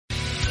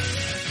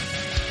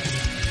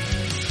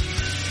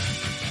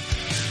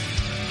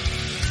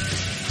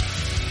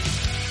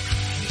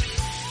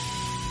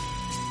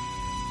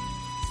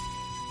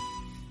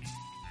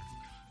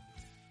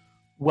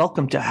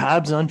Welcome to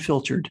Habs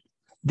Unfiltered.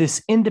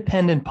 This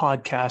independent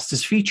podcast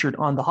is featured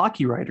on the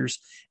Hockey Writers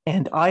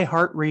and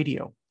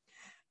iHeartRadio,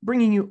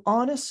 bringing you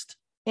honest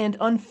and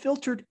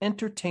unfiltered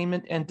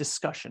entertainment and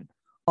discussion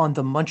on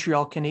the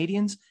Montreal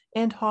Canadiens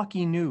and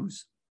hockey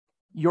news.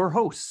 Your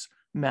hosts,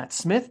 Matt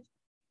Smith,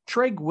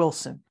 Treg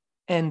Wilson,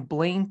 and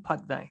Blaine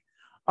Putney,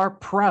 are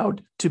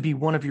proud to be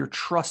one of your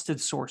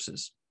trusted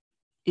sources.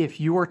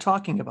 If you are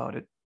talking about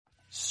it,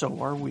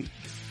 so are we.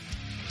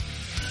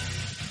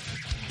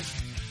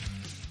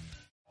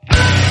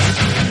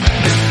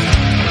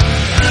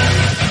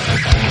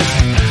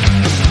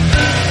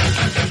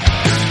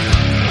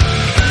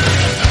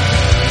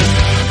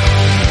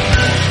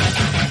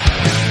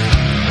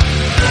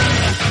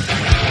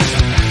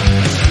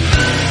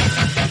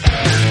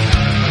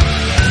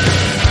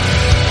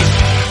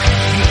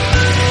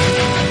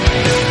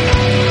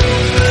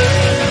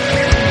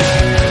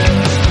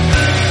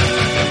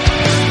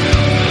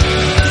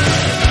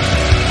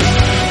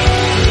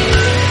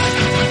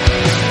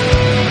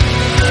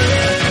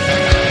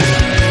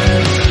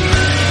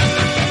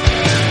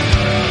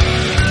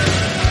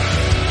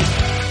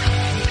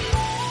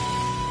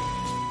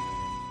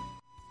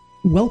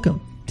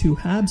 Welcome to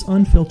Habs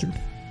Unfiltered.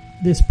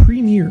 This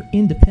premier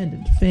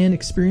independent fan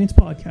experience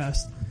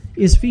podcast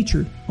is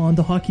featured on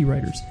the Hockey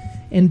Writers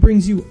and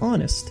brings you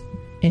honest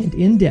and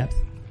in-depth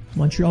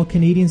Montreal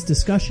Canadiens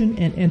discussion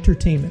and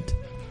entertainment.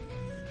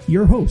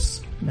 Your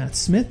hosts, Matt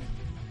Smith,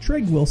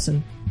 Treg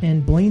Wilson,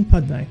 and Blaine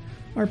Putney,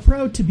 are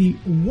proud to be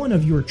one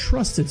of your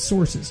trusted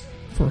sources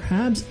for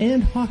Habs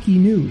and hockey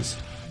news.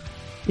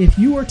 If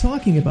you are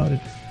talking about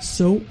it,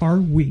 so are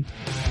we.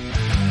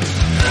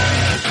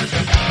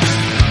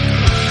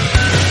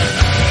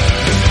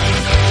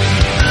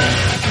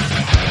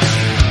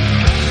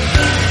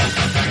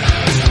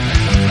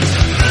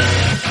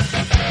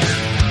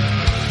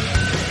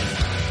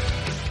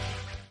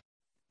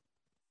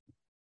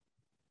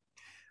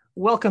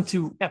 Welcome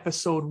to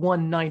episode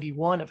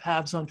 191 of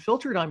Habs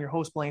Unfiltered. I'm your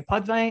host, Blaine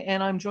Putney,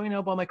 and I'm joined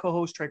now by my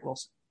co-host, Treg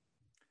Wilson.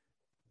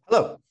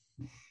 Hello.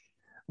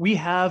 We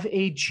have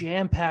a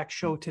jam-packed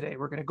show today.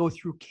 We're going to go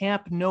through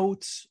camp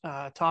notes,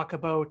 talk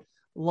about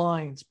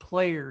lines,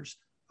 players,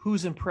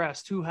 who's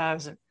impressed, who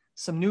hasn't,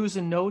 some news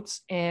and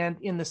notes. And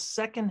in the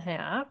second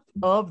half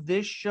of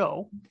this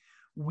show,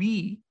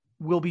 we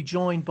will be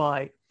joined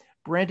by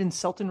Brandon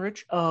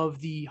Seltenrich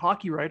of the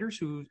Hockey Writers,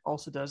 who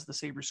also does the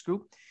Sabre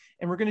Scoop.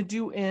 And we're going to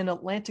do an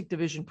Atlantic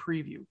Division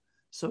preview.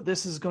 So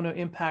this is going to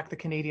impact the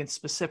Canadiens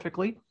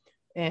specifically.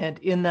 And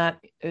in that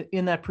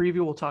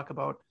preview, we'll talk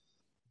about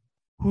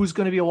who's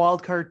going to be a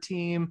wild card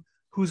team,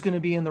 who's going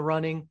to be in the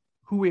running,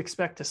 who we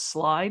expect to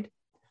slide.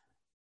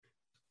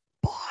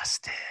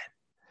 Boston.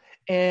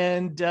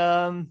 And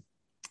a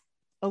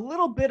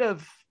little bit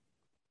of,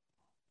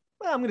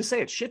 well, I'm going to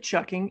say it,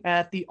 shit-chucking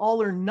at the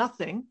All or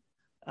Nothing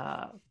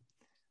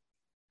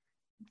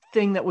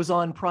thing that was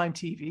on Prime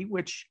TV,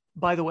 which,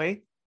 by the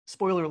way,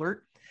 spoiler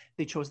alert,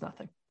 they chose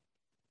nothing.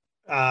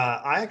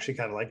 I actually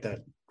kind of like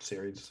that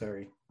series,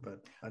 sorry,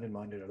 but I didn't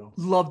mind it at all.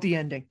 Love the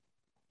ending.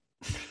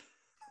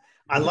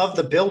 I love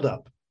the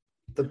build-up,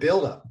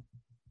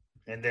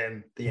 and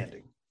then the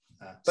ending.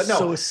 But no,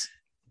 so it's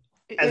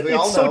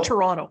so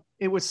Toronto.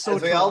 It was so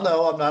as we all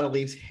know, I'm not a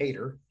Leafs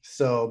hater,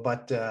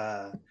 but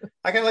I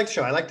kind of like the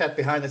show. I like that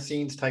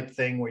behind-the-scenes type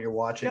thing where you're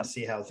watching to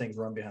see how things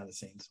run behind the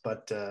scenes.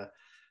 But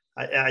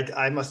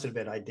I must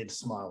admit, I did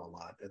smile a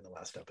lot in the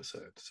last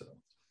episode, so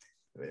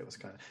it was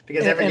kind of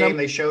because every game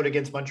they showed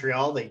against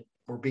Montreal, they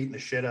were beating the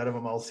shit out of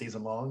them all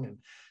season long,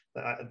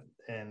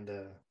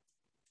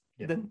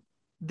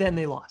 then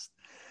they lost.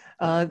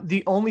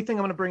 The only thing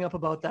I'm going to bring up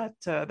about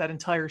that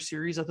entire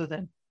series, other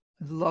than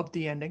loved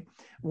the ending,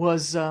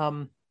 was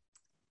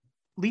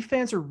Leaf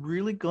fans are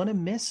really going to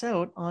miss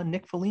out on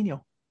Nick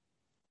Foligno.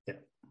 Yeah,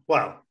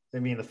 well, I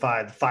mean the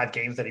five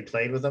games that he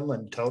played with them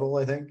in total,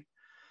 I think.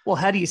 Well,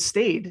 had he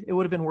stayed, it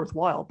would have been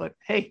worthwhile. But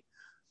hey,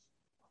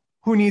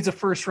 who needs a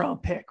first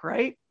round pick,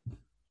 right?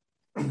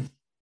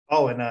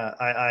 Oh, and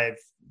I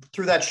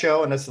through that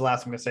show, and this is the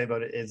last I'm going to say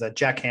about it, is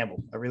Jack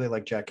Campbell. I really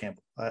like Jack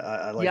Campbell.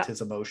 I liked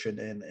his emotion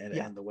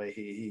and the way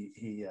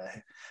he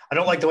I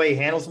don't like the way he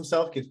handles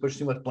himself. He puts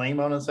too much blame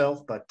on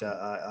himself, but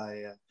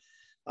I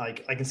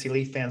can see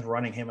Leaf fans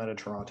running him out of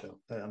Toronto.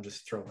 I'm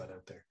just throwing that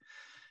out there.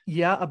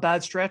 Yeah, a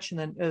bad stretch, and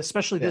then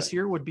especially this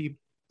year would be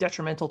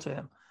detrimental to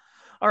him.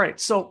 All right,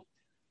 so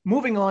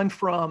moving on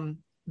from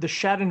the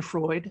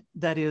Schadenfreude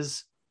that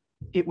is,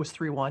 it was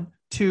 3-1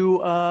 to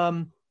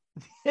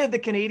the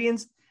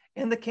Canadiens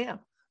and the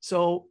camp.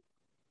 So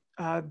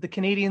the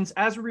Canadiens,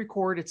 as we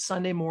record, it's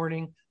Sunday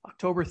morning,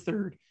 October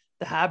 3rd.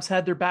 The Habs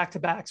had their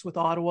back-to-backs with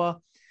Ottawa.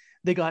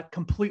 They got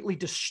completely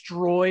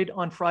destroyed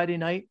on Friday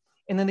night,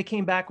 and then they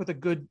came back with a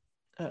good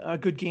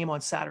game on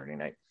Saturday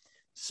night.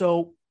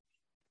 So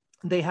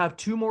they have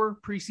two more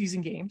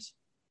preseason games,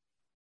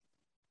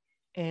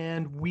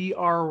 and we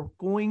are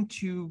going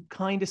to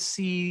kind of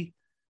see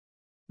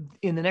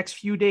in the next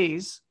few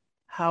days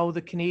how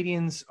the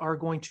Canadiens are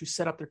going to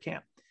set up their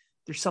camp.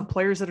 There's some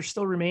players that are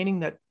still remaining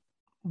that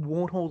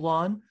won't hold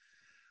on.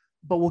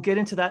 but we'll get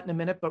into that in a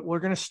minute. But we're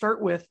going to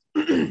start with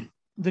the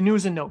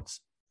news and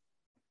notes.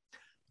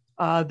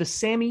 The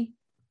Sami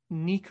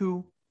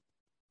Niku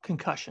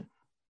concussion.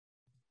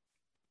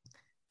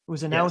 It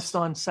was announced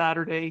on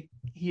Saturday.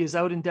 He is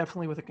out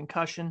indefinitely with a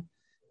concussion.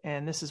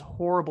 And this is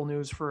horrible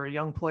news for a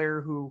young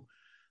player who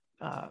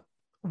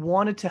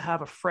wanted to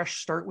have a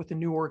fresh start with the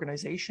new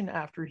organization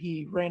after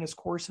he ran his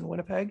course in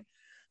Winnipeg.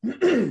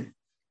 And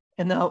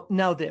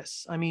now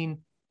this, I mean,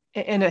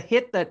 and a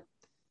hit that,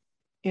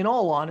 in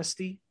all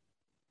honesty,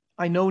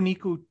 I know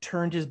Niku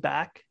turned his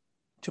back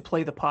to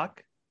play the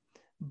puck,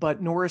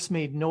 but Norris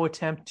made no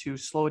attempt to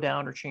slow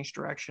down or change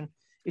direction.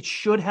 It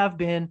should have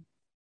been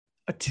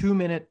a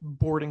 2-minute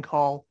boarding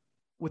call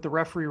with the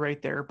referee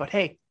right there, but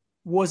hey,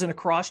 wasn't a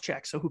cross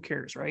check, so who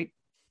cares, right?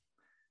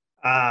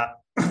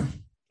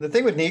 The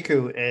thing with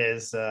Niku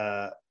is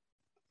I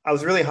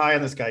was really high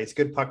on this guy. He's a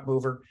good puck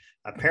mover.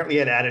 Apparently he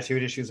had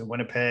attitude issues in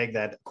Winnipeg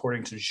that,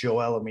 according to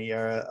Joel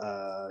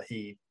Amir,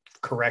 he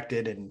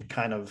corrected and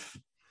kind of,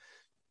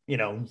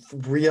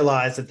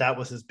 realized that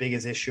was his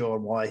biggest issue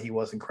on why he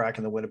wasn't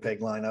cracking the Winnipeg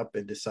lineup,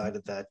 and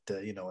decided that,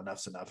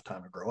 enough's enough,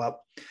 time to grow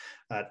up.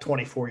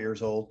 24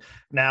 years old.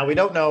 Now, we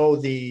don't know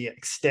the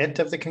extent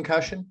of the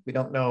concussion. We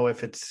don't know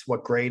if it's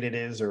what grade it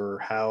is or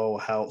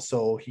how,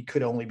 so he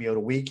could only be out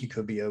a week. He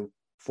could be out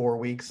 4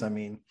 weeks. I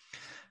mean,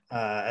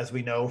 as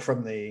we know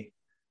from the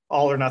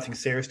all or nothing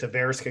series,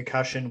 Tavares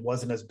concussion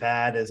wasn't as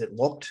bad as it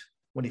looked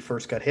when he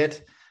first got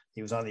hit.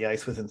 He was on the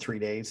ice within 3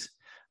 days.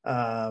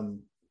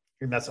 I'm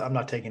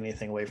not taking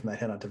anything away from that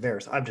hit on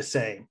Tavares. I'm just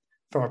saying,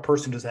 from a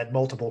person who's had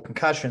multiple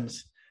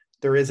concussions,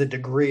 there is a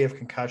degree of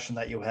concussion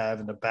that you have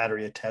and the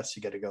battery of tests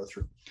you got to go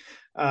through.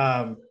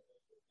 On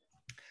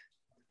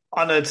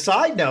a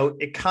side note,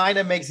 it kind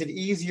of makes it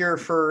easier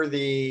for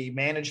the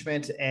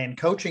management and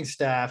coaching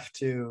staff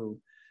to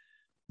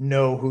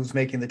know who's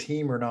making the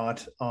team or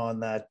not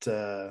on that.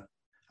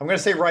 I'm going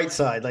to say right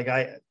side.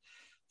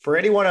 For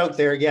anyone out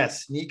there,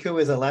 yes,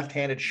 Niku is a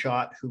left-handed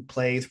shot who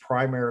plays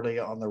primarily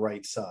on the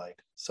right side.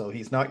 So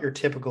he's not your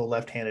typical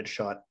left-handed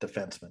shot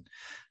defenseman.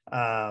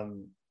 I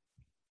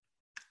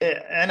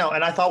know,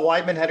 and I thought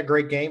Wideman had a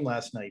great game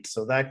last night.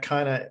 So that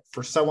kind of,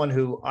 for someone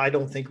who I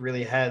don't think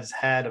really has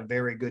had a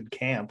very good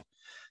camp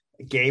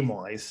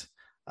game-wise,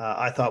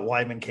 I thought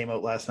Wideman came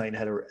out last night and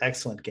had an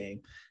excellent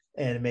game.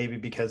 And maybe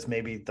because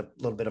the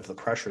little bit of the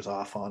pressure's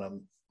off on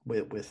him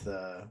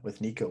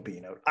with Nico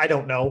being out. I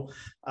don't know.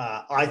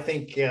 I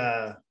think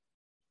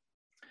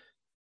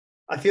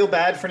I feel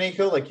bad for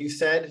Nico, like you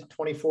said,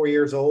 24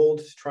 years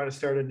old, trying to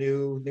start a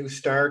new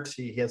start.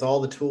 He has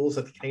all the tools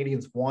that the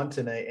Canadians want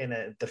in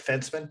a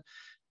defenseman,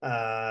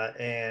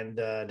 and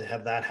to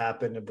have that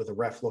happen with the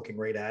ref looking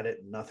right at it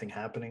and nothing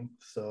happening,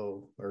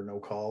 or no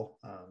call.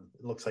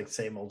 It looks like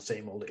same old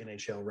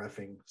NHL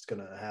reffing is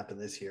going to happen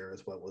this year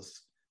as what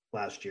was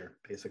last year,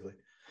 basically.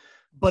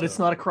 But it's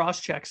not a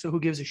cross check, so who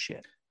gives a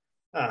shit?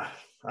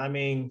 I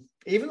mean,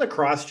 even the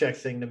cross check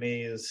thing to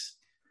me is.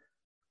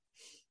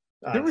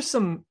 There was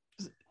some.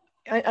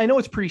 I know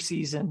it's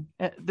preseason.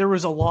 There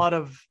was a lot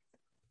of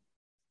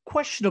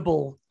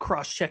questionable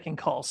cross-checking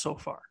calls so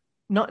far.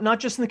 Not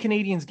just in the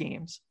Canadians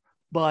games,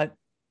 but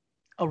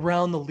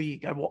around the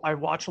league. I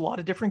watch a lot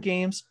of different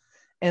games,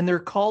 and they're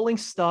calling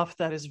stuff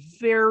that is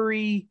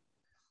very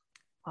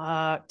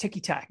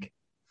ticky-tack.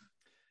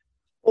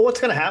 Well, what's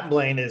going to happen,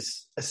 Blaine,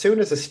 is as soon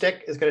as a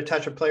stick is going to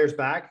touch a player's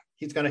back,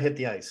 he's going to hit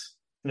the ice.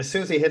 And as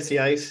soon as he hits the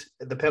ice,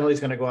 the penalty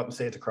is going to go up and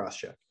say it's a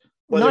cross-check.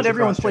 Not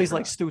everyone plays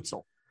like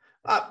Stützle.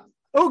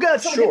 Oh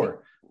God!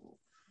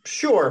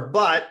 Sure,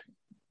 but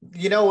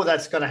you know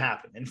that's going to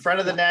happen in front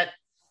of the net.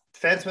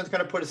 Defenseman's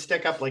going to put a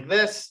stick up like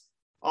this.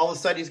 All of a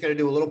sudden, he's going to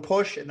do a little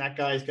push, and that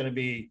guy's going to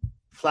be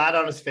flat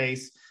on his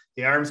face.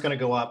 The arm's going to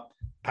go up.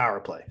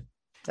 Power play.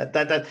 And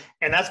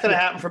that's going to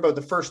happen for about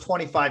the first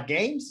 25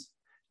 games,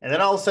 and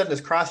then all of a sudden, this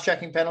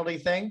cross-checking penalty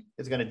thing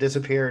is going to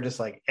disappear, just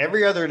like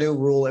every other new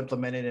rule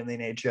implemented in the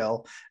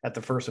NHL at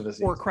the first of the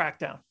season. Or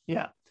crackdown.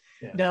 Yeah.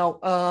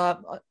 Now,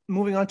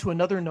 moving on to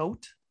another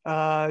note.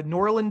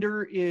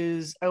 Norlinder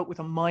is out with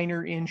a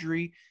minor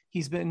injury.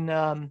 He's been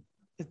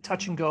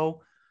touch and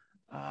go.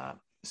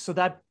 So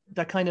that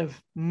kind of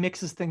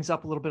mixes things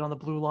up a little bit on the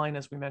blue line,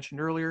 as we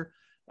mentioned earlier.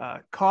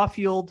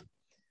 Caulfield,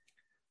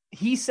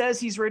 he says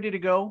he's ready to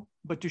go,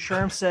 but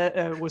Ducharme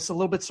was a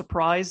little bit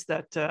surprised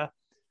that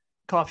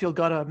Caulfield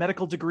got a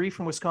medical degree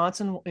from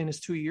Wisconsin in his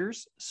 2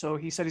 years. So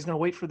he said he's going to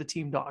wait for the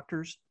team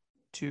doctors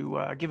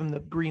to give him the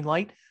green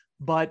light.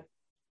 But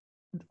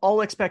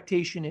all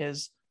expectation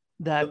is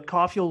that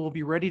Caulfield will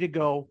be ready to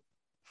go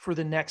for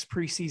the next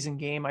preseason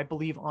game, I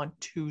believe, on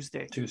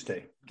Tuesday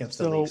against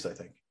the Leafs, I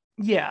think.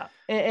 Yeah,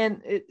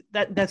 and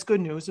that's good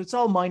news. It's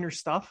all minor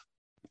stuff.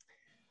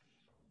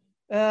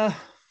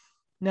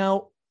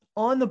 Now,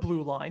 on the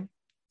blue line,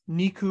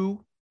 Niku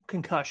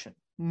concussion.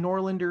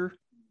 Norlinder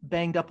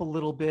banged up a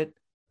little bit.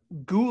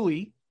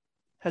 Guhle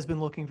has been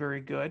looking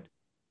very good.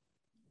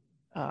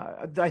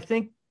 I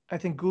think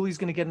Gouli's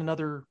going to get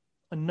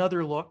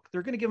another look.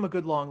 They're going to give him a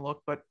good long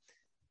look, but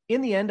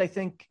in the end, I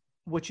think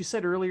what you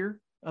said earlier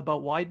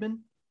about Wideman,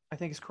 I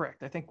think is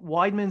correct. I think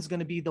Wideman's going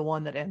to be the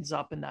one that ends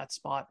up in that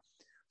spot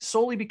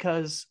solely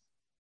because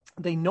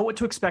they know what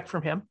to expect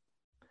from him.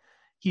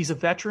 He's a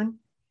veteran.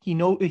 He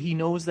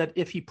knows that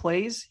if he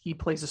plays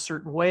a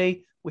certain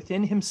way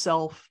within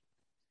himself,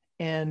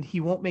 and he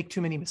won't make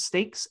too many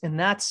mistakes. And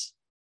that's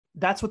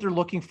what they're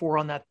looking for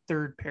on that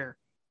third pair.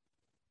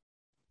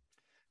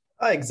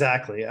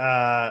 Exactly.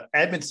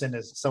 Edmundson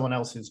is someone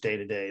else who's day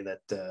to day that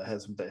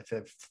hasn't been.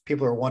 If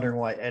people are wondering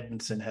why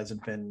Edmundson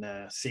hasn't been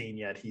seen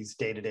yet, he's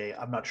day to day.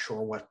 I'm not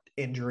sure what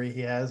injury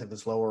he has, if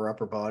it's lower or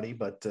upper body,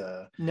 but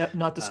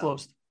not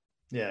disclosed.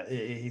 Yeah,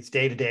 he's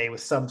day to day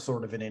with some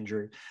sort of an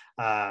injury.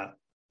 And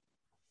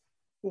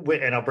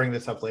I'll bring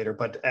this up later.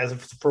 But as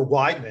for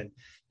Wideman,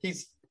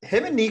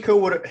 him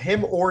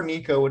or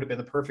Nico would have been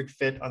the perfect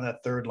fit on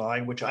that third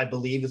line, which I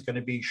believe is going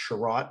to be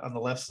Sherratt on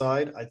the left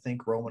side. I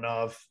think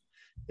Romanov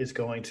is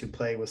going to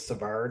play with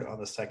Savard on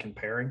the second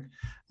pairing,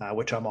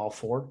 which I'm all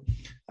for.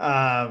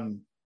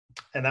 And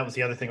that was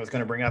the other thing I was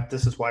going to bring up.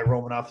 This is why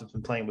Romanov has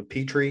been playing with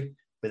Petrie,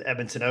 with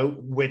Edmundson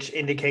out, which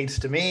indicates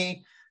to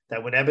me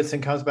that when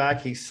Edmundson comes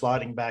back, he's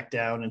slotting back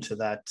down into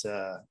that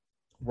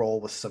role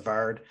with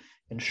Savard,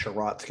 and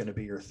Sherratt's going to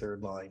be your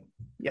third line,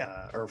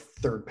 or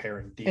third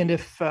pairing. And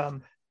if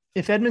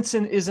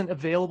Edmundson isn't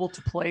available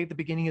to play at the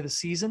beginning of the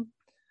season,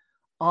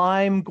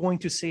 I'm going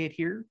to say it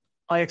here.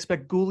 I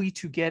expect Guhle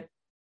to get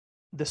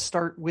the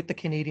start with the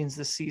Canadiens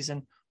this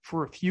season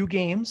for a few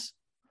games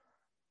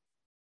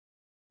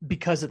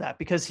because of that,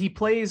 because he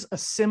plays a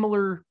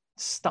similar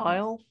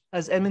style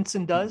as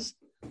Edmundson does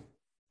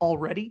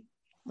already.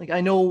 Like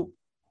I know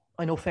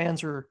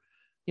fans are,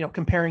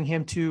 comparing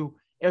him to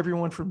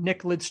everyone from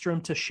Nick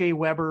Lidstrom to Shea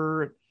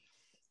Weber.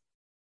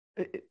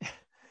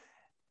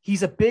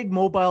 He's a big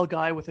mobile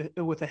guy with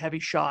a heavy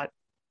shot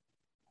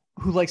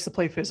who likes to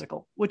play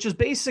physical, which is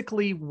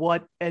basically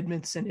what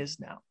Edmundson is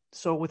now.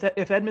 So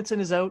if Edmundson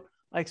is out,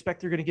 I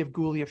expect they're going to give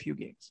Guhle a few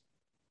games.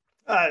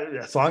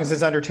 As long as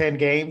it's under 10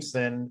 games,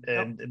 then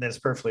it's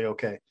perfectly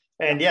okay.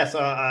 And yes,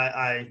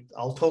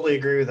 I'll totally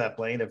agree with that,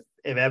 Blaine. If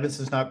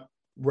Edmundson's not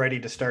ready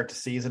to start the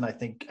season, I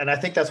think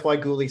that's why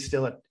Guhle's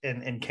still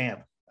in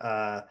camp.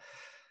 Out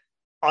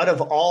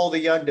of all the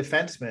young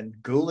defensemen,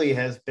 Guhle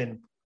has been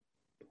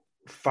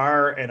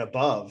far and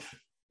above.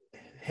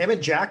 Him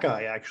and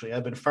Jackeye actually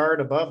have been far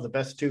and above the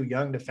best two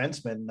young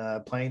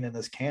defensemen playing in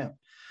this camp.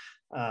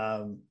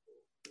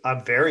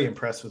 I'm very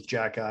impressed with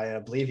Jackeye. I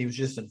believe he was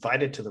just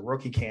invited to the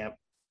rookie camp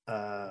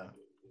on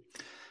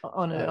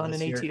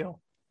an ATO.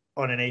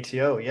 On an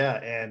ATO, yeah,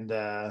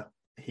 and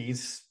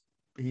he's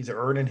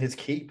earning his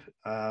keep.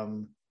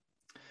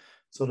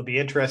 So it'll be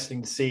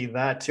interesting to see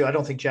that too. I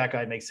don't think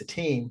Jackeye makes the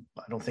team.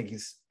 I don't think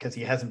because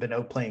he hasn't been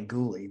out playing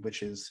Guhle,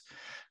 which is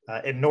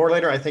and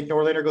Norlinder. I think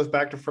Norlinder goes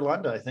back to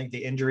Frölunda. I think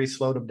the injury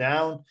slowed him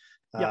down.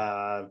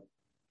 Yep.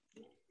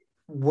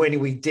 When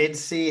we did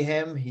see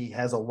him, he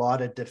has a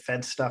lot of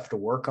defense stuff to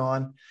work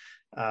on.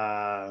 He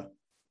can't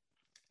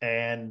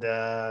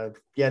go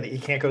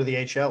to the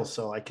HL,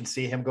 so I can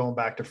see him going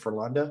back to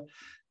Frölunda.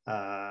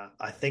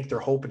 I think they're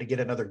hoping to get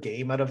another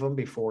game out of him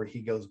before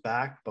he goes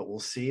back, but we'll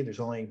see.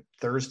 There's only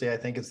Thursday, I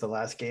think it's the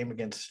last game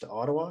against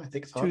Ottawa. I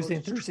think it's Tuesday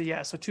and Thursday,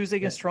 yeah. So Tuesday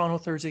against Toronto,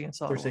 Thursday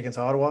against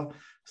Ottawa.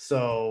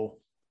 So,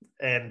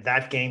 and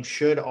that game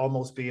should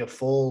almost be a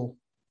full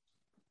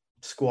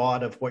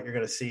squad of what you're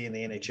going to see in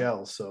the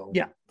NHL. So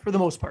yeah, for the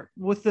most part,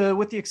 with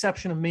the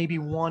exception of maybe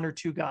one or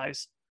two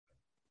guys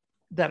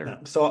that are.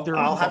 So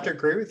I'll have to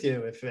agree with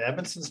you. If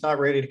Edmundson's not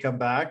ready to come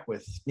back,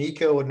 with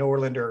Nico and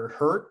Norlinder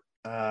hurt,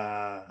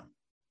 I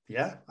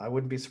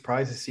wouldn't be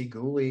surprised to see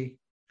Guhle,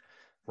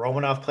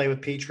 Romanov play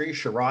with Petrie,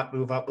 Sherratt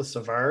move up with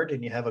Savard,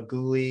 and you have a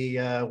Guhle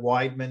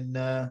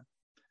Wideman.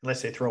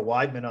 Unless they throw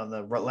Wideman on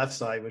the left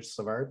side, which is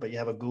Savard, but you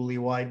have a Guhle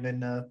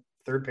Wideman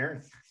third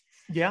pairing.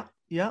 Yeah.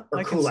 Yeah,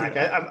 or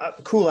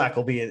Kulak. Kulak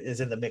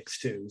is in the mix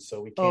too,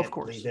 so we can't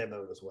leave him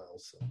out as well.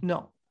 So.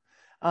 No,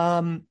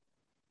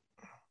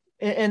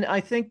 and I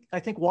think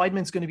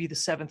Wideman's going to be the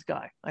seventh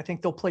guy. I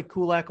think they'll play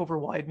Kulak over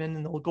Wideman,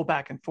 and they'll go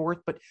back and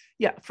forth. But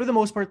yeah, for the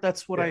most part,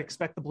 that's what I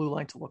expect the blue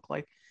line to look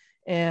like.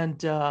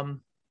 And I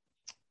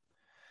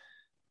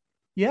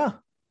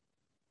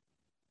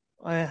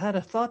had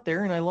a thought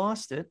there, and I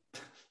lost it.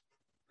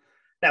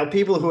 Now,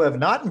 people who have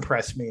not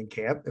impressed me in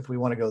camp, if we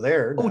want to go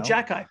there. Oh,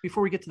 Jackeye,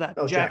 before we get to that.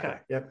 Jackeye.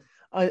 Yep.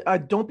 I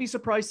don't be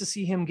surprised to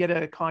see him get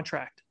a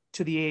contract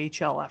to the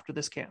AHL after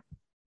this camp.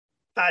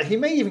 He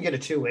may even get a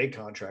 2-way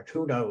contract.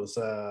 Who knows?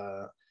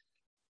 I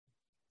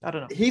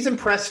don't know. He's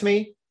impressed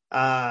me.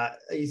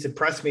 He's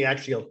impressed me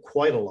actually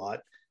quite a lot.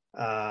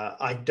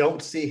 I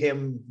don't see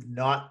him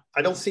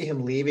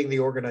leaving the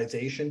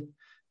organization.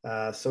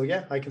 I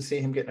can see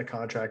him getting a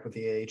contract with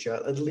the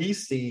AHL, at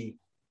least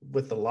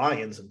with the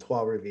Lions and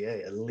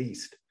Trois-Rivières, at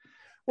least.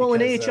 Well,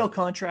 an AHL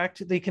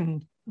contract, they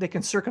can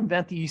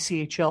circumvent the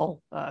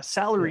ECHL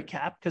salary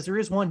cap, because there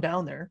is one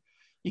down there.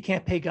 You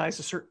can't pay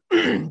guys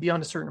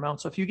beyond a certain amount.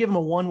 So if you give him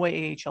a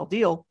one-way AHL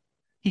deal,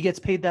 he gets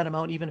paid that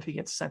amount even if he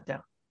gets sent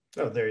down.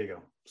 Oh, there you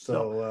go.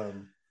 So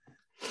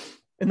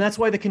and that's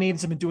why the Canadiens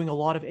have been doing a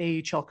lot of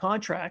AHL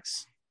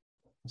contracts,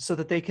 so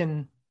that they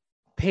can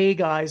pay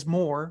guys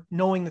more,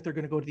 knowing that they're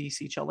going to go to the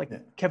ECHL, like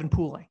Kevin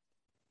Poulin.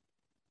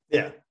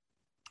 Yeah.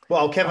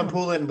 Well, Kevin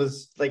Poulin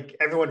was like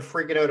everyone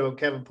freaking out about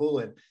Kevin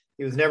Poulin.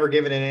 He was never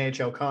given an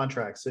NHL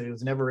contract, so he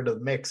was never in the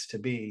mix to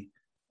be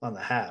on the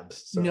Habs.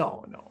 So.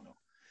 No.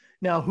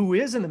 Now, who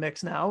is in the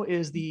mix now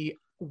is the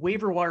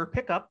waiver wire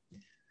pickup,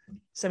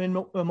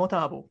 Semin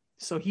Montembeault.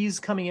 So he's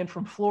coming in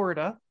from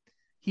Florida.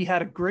 He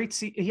had a great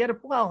season.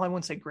 I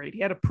wouldn't say great. He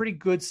had a pretty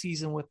good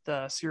season with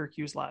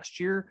Syracuse last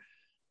year.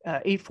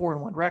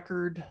 8-4-1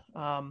 record.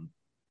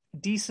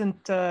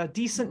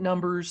 Decent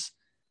numbers.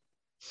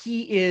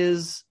 He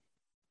is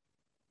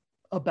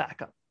a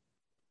backup.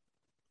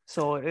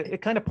 So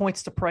it kind of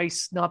points to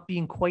Price not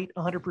being quite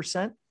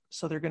 100%.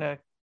 So they're going to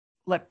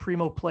let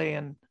Primo play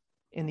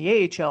in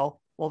the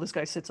AHL while this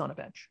guy sits on a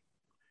bench.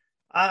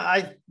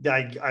 I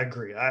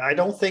agree. I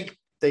don't think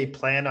they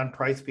plan on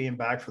Price being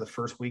back for the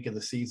first week of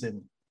the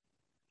season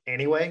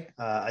anyway.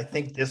 I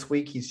think this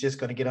week he's just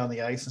going to get on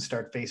the ice and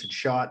start facing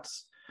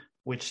shots,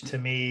 which to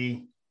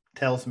me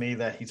tells me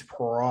that he's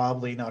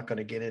probably not going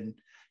to get in.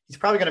 He's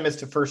probably going to miss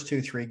the first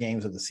 2-3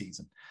 games of the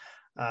season.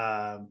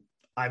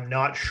 I'm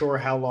not sure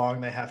how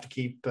long they have to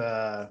keep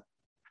I'm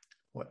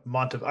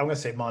going to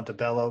say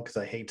Montebello because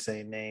I hate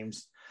saying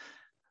names.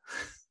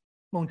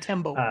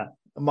 Montembeault.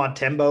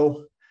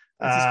 Montembeault.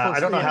 I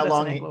don't know how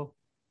long.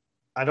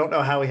 I don't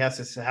know how long he has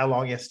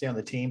to stay on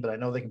the team, but I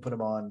know they can put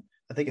him on.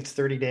 I think it's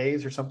 30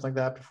 days or something like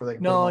that before they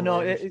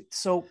can.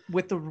 So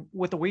with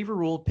the waiver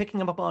rule, picking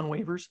him up on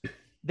waivers,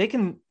 they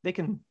can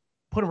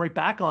put him right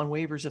back on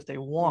waivers if they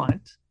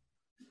want.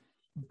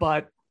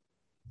 But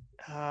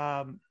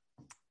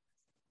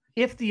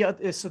if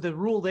the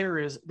rule there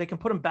is they can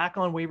put him back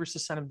on waivers to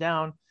send him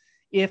down.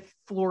 If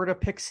Florida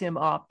picks him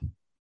up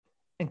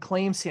and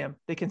claims him,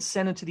 they can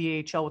send him to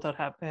the AHL without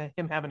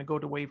him having to go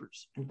to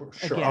waivers.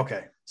 Sure. Again.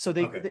 Okay. So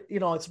they,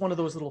 it's one of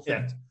those little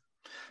things.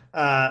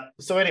 Yeah.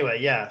 So anyway,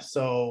 yeah.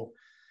 So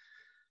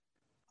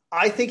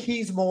I think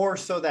he's more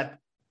so that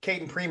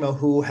Cayden Primo,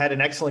 who had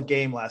an excellent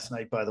game last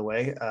night, by the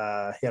way.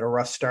 He had a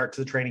rough start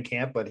to the training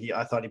camp, but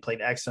I thought he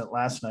played excellent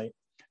last night.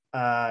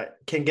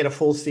 Can get a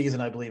full season,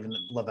 I believe, in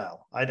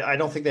Laval. I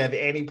don't think they have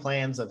any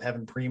plans of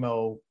having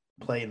Primo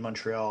play in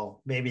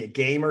Montreal. Maybe a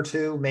game or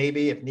two,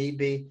 maybe if need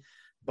be,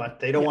 but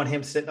they don't want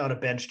him sitting on a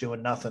bench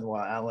doing nothing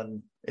while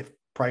Allen, if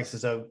Price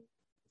is out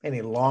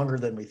any longer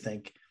than we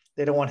think,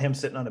 they don't want him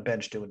sitting on a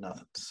bench doing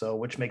nothing. So,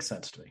 which makes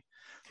sense to me.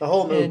 The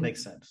whole move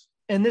makes sense.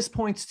 And this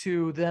points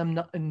to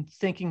them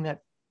thinking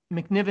that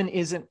McNiven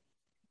isn't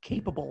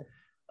capable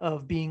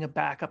of being a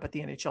backup at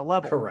the NHL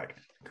level. Correct.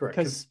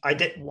 Because I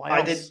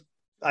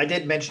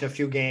did mention a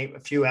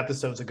few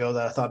episodes ago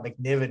that I thought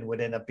McNiven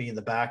would end up being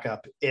the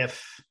backup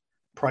if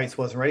Price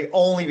wasn't ready,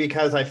 only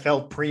because I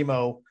felt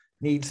Primo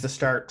needs the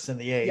starts in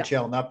the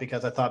AHL, not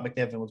because I thought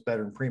McNiven was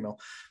better than Primo.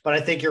 But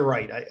I think you're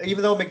right.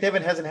 Even though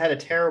McNiven hasn't had a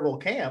terrible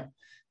camp,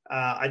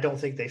 I don't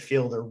think they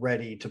feel they're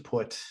ready to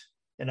put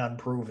an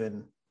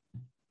unproven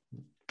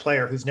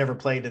player who's never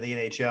played in the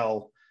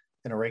NHL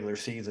in a regular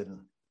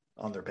season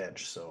on their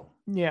bench. So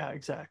yeah,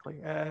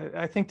 exactly.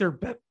 I think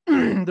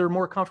they're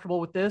more comfortable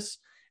with this,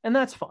 and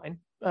that's fine.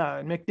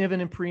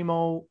 McNiven and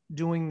Primo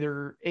doing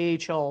their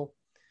AHL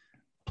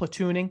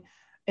platooning,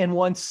 and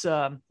once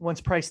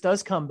Price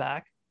does come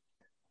back,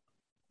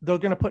 they're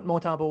going to put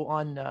Montembeault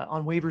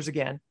on waivers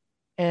again,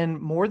 and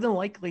more than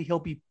likely he'll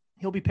be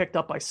picked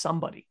up by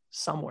somebody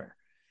somewhere.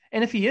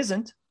 And if he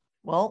isn't,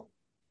 well,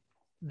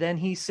 then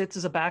he sits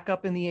as a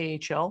backup in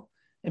the AHL,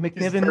 and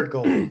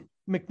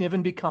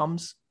McNiven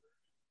becomes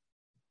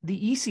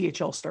the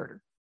ECHL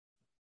starter.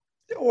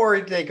 Or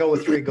they go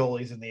with 3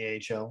 goalies in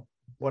the AHL.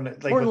 More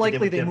than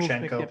likely they move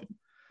McNiven.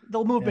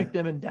 They'll move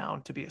McNiven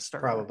down to be a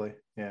starter. Probably,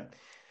 yeah.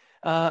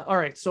 All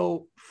right,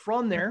 so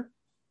from there,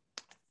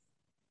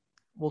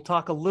 we'll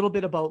talk a little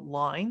bit about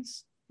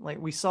lines. Like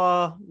we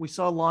saw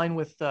a line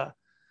with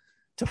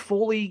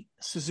Toffoli,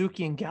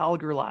 Suzuki, and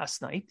Gallagher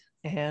last night,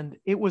 and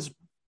it was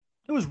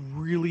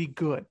really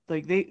good.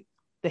 Like they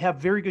have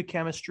very good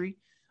chemistry.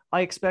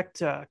 I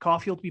expect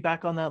Caulfield to be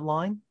back on that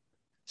line.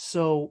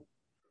 So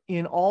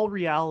in all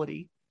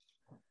reality,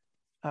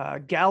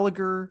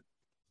 Gallagher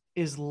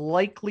is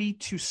likely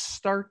to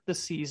start the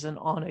season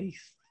on a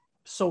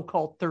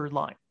so-called third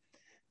line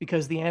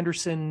because the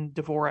Anderson,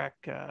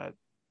 Dvorak,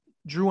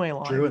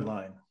 Drouin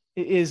line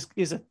is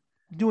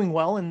doing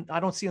well, and I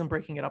don't see them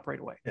breaking it up right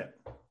away. Yeah.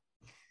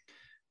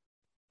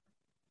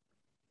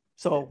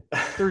 So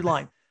third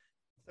line.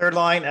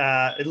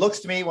 It looks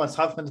to me once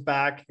Huffman's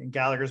back and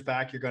Gallagher's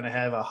back, you're going to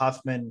have a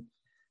Huffman,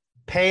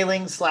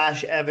 Paling /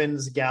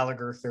 Evans,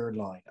 Gallagher third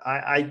line.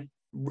 I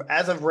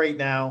as of right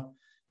now,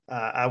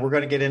 we're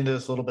going to get into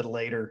this a little bit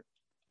later.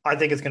 I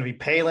think it's going to be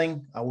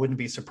Paling. I wouldn't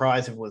be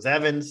surprised if it was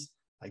Evans.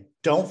 I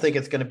don't think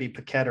it's going to be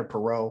Paquette or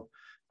Perreault.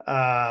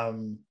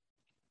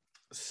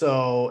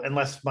 So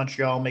unless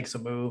Montreal makes a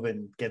move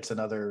and gets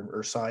another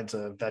or signs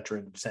a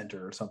veteran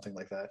center or something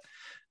like that.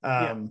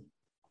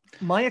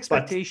 My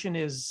expectation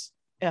is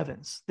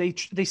Evans. They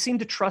seem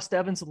to trust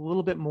Evans a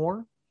little bit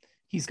more.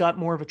 He's got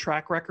more of a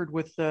track record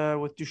with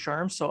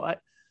Ducharme. So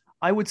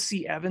I would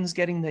see Evans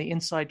getting the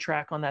inside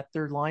track on that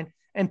third line,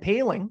 and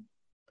Poehling,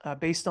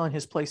 based on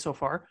his play so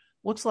far,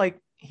 looks like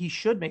he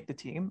should make the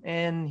team,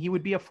 and he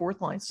would be a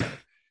fourth line center.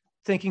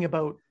 Thinking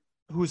about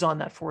who's on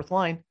that fourth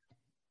line,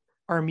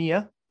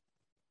 Armia,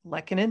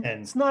 Lehkonen.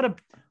 And it's not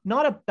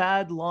a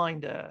bad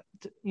line to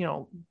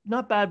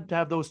not bad to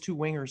have those two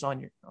wingers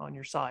on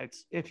your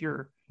sides if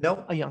you're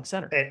a young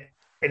center.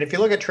 And if you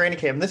look at training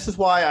camp, and this is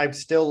why I'm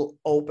still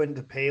open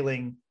to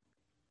Poehling.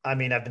 I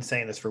mean, I've been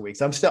saying this for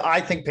weeks.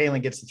 I think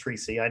Poehling gets the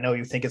 3C. I know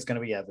you think it's going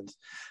to be Evans.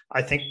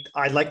 I think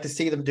I'd like to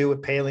see them do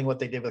with Poehling what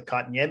they did with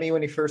Kotkaniemi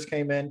when he first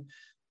came in.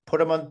 Put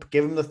him on,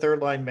 give him the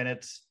third line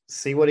minutes,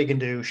 see what he can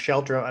do.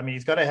 Shelter. I mean,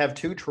 he's got to have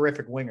two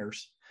terrific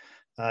wingers.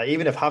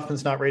 Even if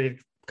Huffman's not ready to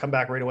come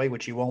back right away,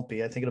 which he won't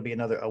be. I think it'll be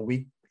a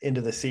week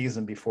into the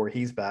season before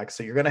he's back.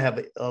 So you're going to have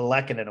a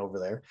Lehkonen over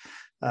there,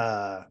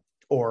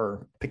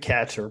 or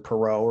Paquette or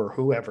Perreault or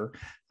whoever.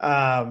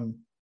 And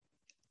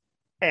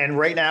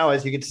right now,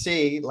 as you can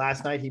see,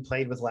 last night he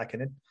played with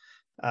Lehkonen.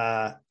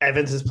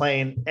 Evans is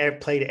played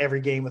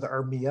every game with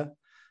Armia.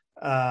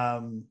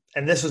 And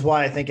this is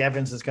why I think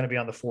Evans is going to be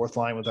on the fourth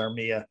line with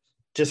Armia,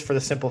 just for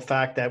the simple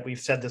fact that we've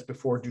said this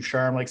before.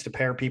 Ducharme likes to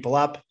pair people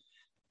up.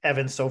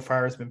 Evans so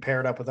far has been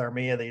paired up with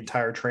Armia the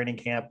entire training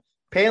camp.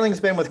 Poehling's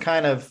been with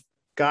kind of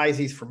guys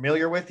he's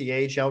familiar with,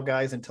 the AHL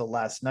guys, until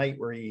last night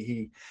where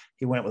he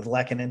went with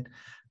Lehkonen.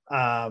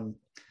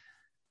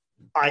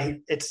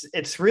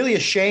 It's really a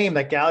shame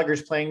that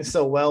Gallagher's playing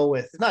so well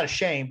with, not a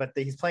shame, but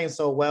he's playing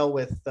so well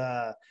with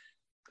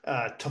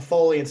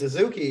Toffoli and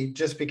Suzuki,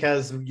 just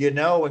because,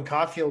 when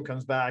Caulfield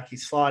comes back,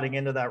 he's slotting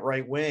into that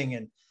right wing,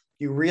 and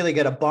you really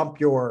got to bump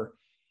your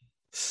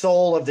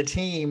soul of the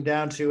team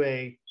down to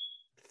a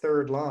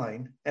third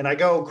line. And I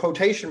go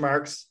quotation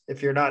marks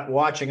if you're not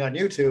watching on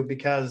YouTube,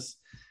 because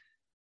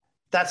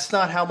that's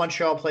not how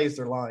Montreal plays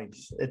their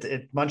lines.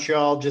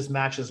 Montreal just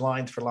matches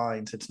lines for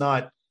lines. It's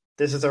not,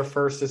 this is our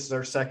first, this is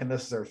our second,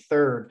 this is our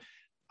third.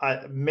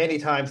 Many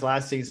times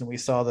last season, we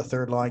saw the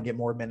third line get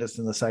more minutes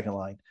than the second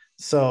line.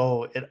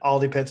 So it all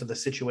depends on the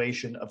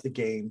situation of the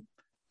game,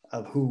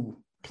 of who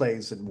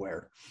plays and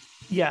where.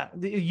 Yeah,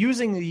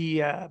 using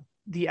the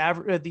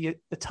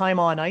time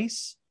on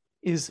ice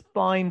is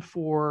fine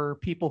for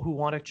people who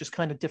want to just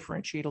kind of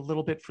differentiate a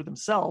little bit for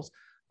themselves.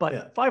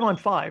 But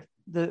 5-on-5,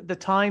 the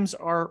times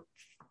are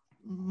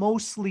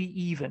mostly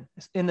even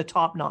in the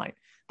top 9.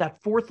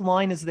 That fourth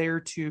line is there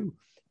to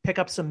pick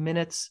up some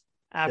minutes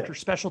after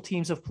special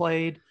teams have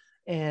played,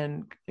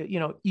 and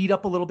eat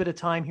up a little bit of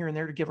time here and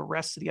there to give a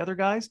rest to the other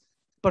guys.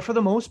 But for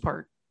the most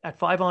part, at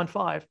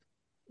 5-on-5,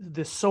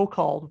 the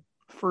so-called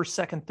first,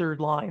 second, third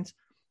lines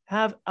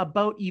have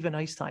about even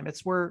ice time.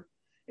 It's where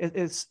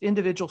it's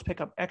individuals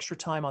pick up extra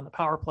time on the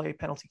power play,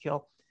 penalty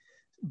kill.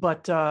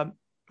 But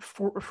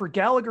for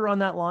Gallagher on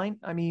that line,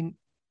 I mean,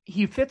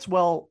 he fits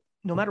well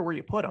no matter where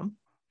you put him.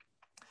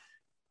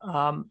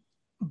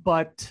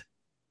 But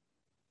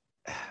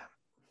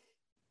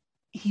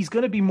he's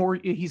going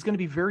to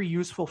be very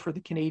useful for the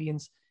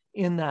Canadians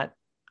in that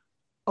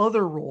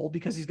other role,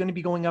 because he's going to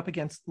be going up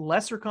against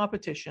lesser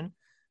competition,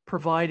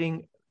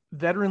 providing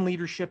veteran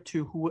leadership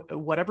to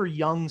whatever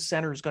young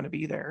center is going to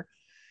be there.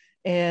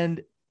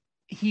 And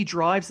he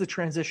drives the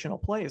transitional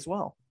play as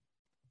well.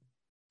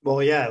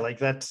 Well, yeah, like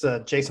that's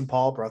Jason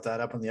Paul brought that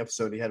up on the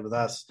episode he had with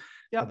us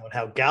about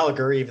how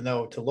Gallagher, even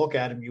though to look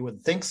at him, you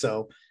wouldn't think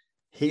so,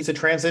 he's a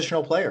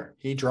transitional player.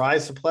 He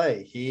drives the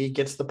play. He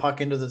gets the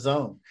puck into the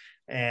zone.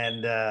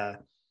 And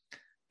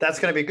that's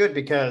going to be good,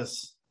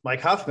 because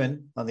Mike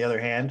Huffman, on the other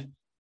hand,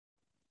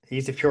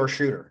 he's a pure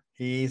shooter.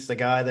 He's the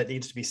guy that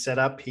needs to be set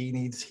up.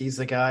 He's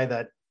the guy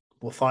that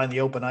will find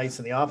the open ice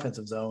in the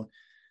offensive zone.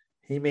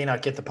 He may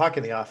not get the puck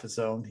in the offensive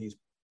zone. He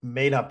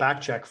may not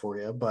back check for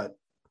you, but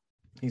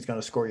he's going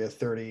to score you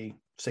 30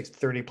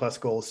 plus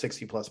goals,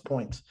 60 plus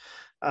points.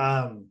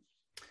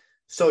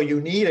 So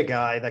you need a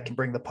guy that can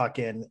bring the puck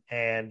in,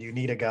 and you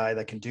need a guy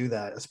that can do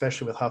that,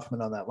 especially with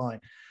Huffman on that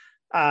line.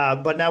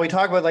 But now we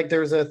talk about, like,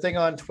 there's a thing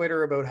on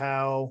Twitter about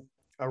how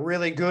a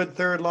really good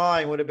third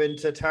line would have been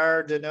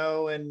Tatar,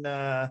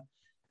 Danault,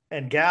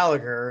 and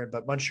Gallagher,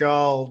 but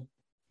Montreal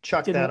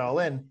chucked that all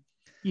in.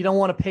 You don't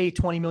want to pay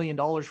 $20 million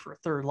for a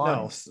third line.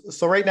 No.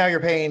 So right now you're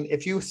paying,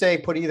 if you say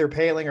put either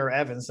Poehling or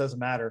Evans, doesn't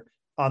matter,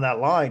 on that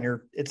line,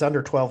 it's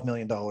under $12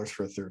 million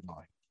for a third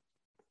line.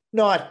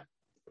 Not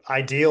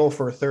ideal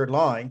for a third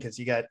line, because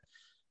you got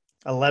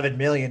 11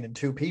 million in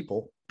two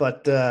people,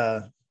 but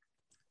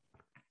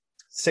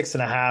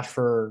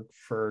 6.5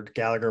 for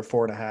Gallagher,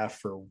 4.5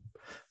 for,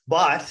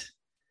 but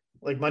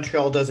like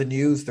Montreal doesn't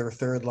use their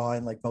third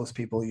line like most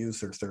people use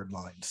their third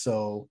line.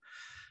 So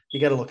you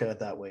got to look at it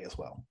that way as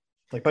well.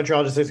 Like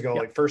Montreal just doesn't go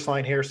like first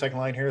line here, second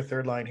line here,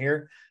 third line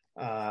here.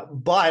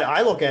 But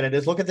I look at it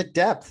as, look at the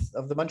depth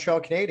of the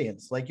Montreal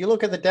Canadiens. Like, you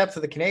look at the depth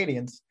of the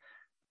Canadiens,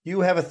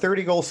 you have a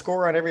 30-goal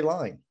scorer on every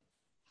line.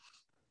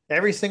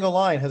 Every single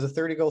line has a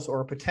 30-goal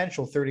or a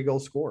potential 30-goal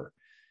scorer.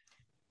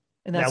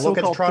 And that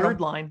so-called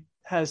third line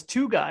has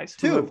two guys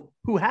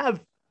who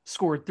have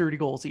scored 30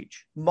 goals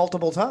each.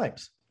 Multiple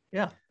times.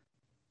 Yeah.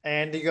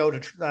 And you go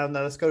to now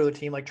let's go to a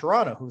team like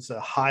Toronto, who's a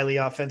highly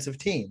offensive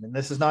team. And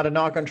this is not a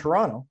knock on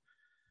Toronto,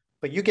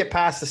 but you get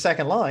past the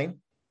second line,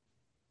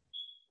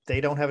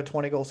 they don't have a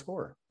 20-goal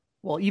scorer.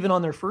 Well, even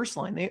on their first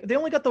line, they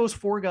only got those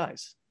four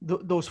guys.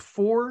 Those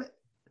four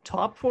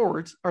top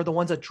forwards are the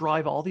ones that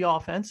drive all the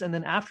offense. And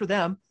then after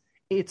them,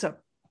 it's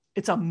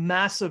a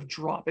massive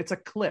drop. It's a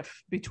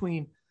cliff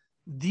between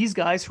these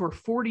guys who are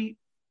 40,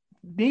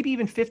 maybe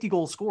even 50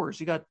 goal scorers.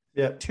 You got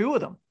two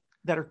of them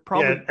that are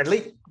probably at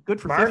least good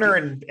for Marner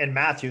and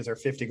Matthews are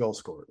 50 goal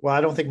scorers. Well,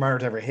 I don't think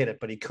Marner's ever hit it,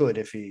 but he could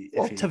if he.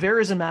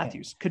 Tavares and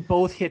Matthews could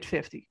both hit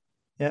 50.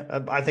 Yeah,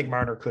 I think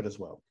Marner could as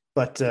well.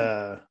 But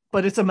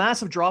it's a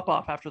massive drop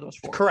off after those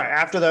four. Correct.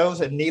 After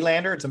those and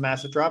Nylander, it's a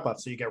massive drop off.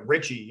 So you got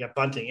Ritchie, you got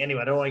Bunting.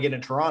 Anyway, I don't want to get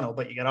in Toronto,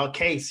 but you got all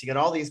Case, you got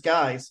all these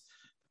guys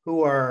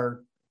who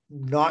are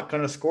not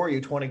going to score you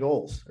 20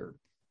 goals. Or,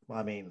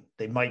 I mean,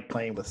 they might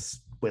play with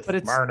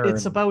but Marner.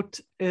 It's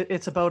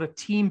about a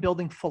team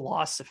building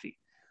philosophy.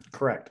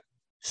 Correct.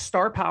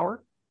 Star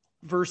power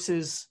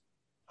versus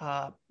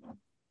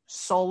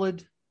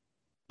solid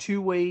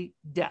two-way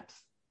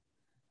depth.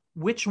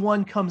 Which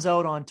one comes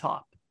out on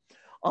top?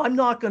 I'm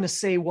not going to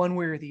say one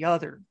way or the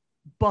other,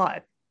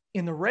 but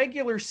in the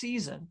regular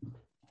season,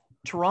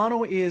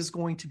 Toronto is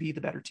going to be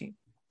the better team.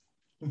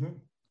 Mm-hmm.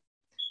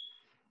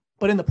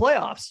 But in the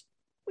playoffs,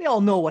 we all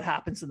know what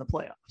happens in the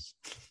playoffs.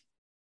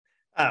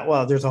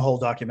 Well, there's a whole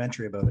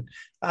documentary about it.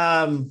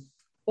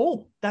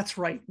 Oh, that's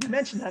right. We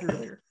mentioned that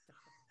earlier.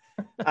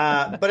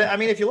 But I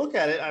mean, if you look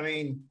at it,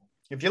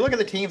 if you look at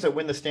the teams that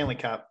win the Stanley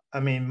Cup,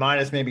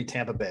 minus maybe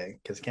Tampa Bay,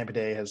 because Tampa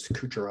Bay has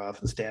Kucherov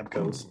and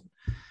Stamkos.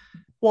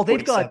 Well,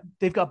 they've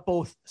got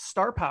both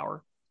star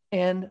power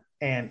and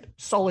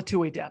solid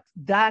two-way depth.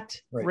 That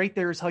right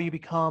there is how you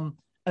become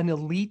an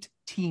elite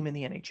team in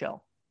the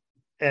NHL.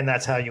 And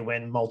that's how you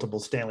win multiple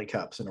Stanley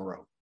Cups in a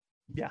row.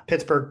 Yeah.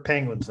 Pittsburgh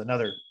Penguins,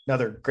 another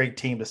great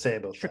team to say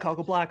about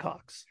Chicago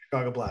Blackhawks.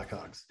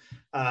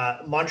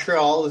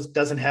 Montreal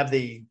doesn't have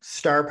the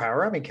star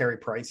power. Carey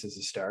Price is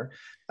a star,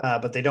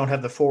 but they don't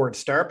have the forward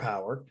star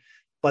power.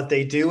 But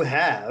they do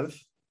have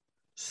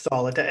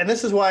solid. And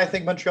this is why I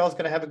think Montreal is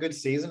going to have a good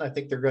season. I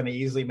think they're going to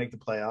easily make the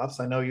playoffs.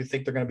 I know you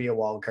think they're going to be a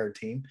wild card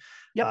team.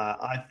 Yep.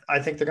 I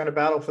think they're going to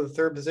battle for the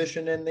third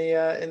position in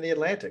the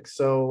Atlantic.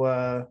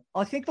 So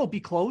I think they'll be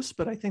close,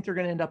 but I think they're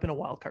going to end up in a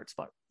wild card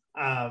spot.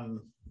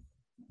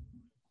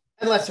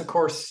 Unless, of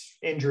course,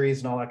 injuries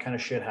and all that kind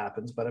of shit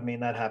happens. But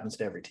that happens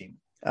to every team.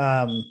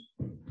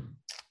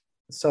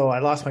 So I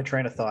lost my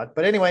train of thought.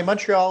 But anyway,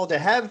 Montreal, to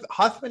have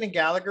Huffman and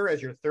Gallagher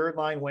as your third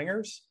line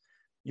wingers,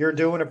 you're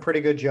doing a pretty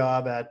good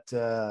job at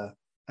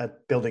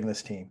building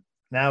this team.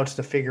 Now it's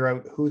to figure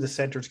out who the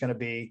center is going to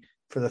be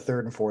for the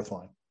third and fourth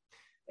line.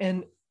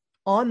 And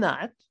on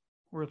that,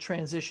 we'll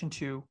transition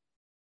to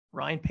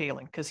Ryan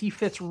Poehling, because he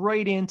fits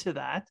right into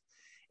that.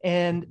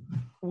 And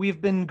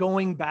we've been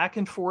going back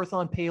and forth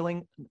on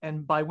Poehling.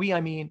 And by we,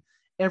 I mean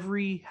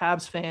every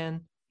Habs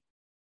fan,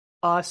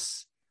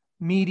 us,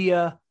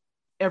 media,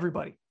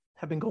 everybody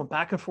have been going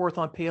back and forth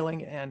on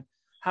Poehling and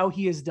how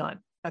he has done.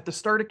 At the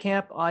start of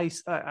camp, I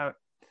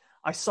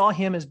saw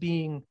him as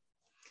being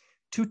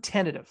too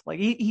tentative. Like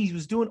he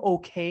was doing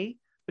okay,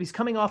 but he's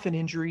coming off an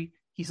injury.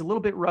 He's a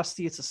little bit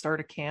rusty. It's the start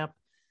of camp.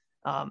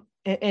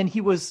 And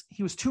he was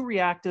too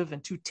reactive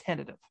and too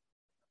tentative.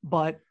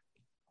 But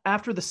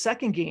after the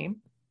second game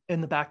in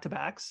the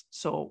back-to-backs,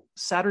 so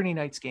Saturday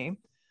night's game,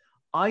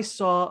 I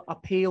saw a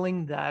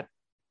Poehling that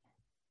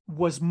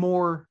was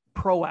more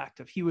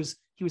proactive. He was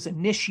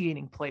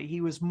initiating play.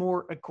 He was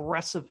more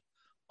aggressive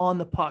on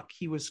the puck.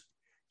 He was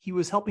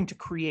helping to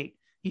create.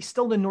 He's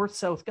still the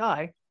north-south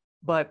guy,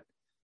 but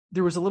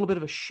there was a little bit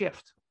of a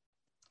shift.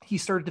 He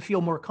started to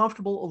feel more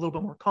comfortable, a little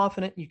bit more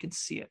confident. You can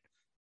see it.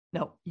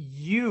 Now,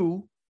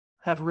 you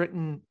have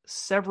written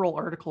several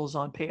articles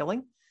on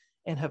Poehling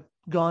and have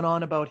gone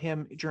on about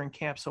him during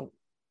camp. So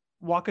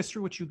walk us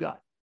through what you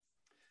got.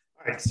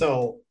 All right.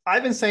 So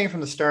I've been saying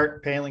from the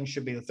start, Poehling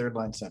should be the third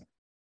line center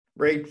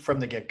right from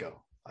the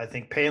get-go. I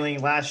think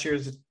Poehling last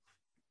year's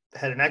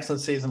had an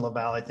excellent season.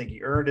 Laval, I think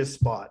he earned his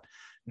spot.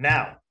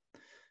 Now,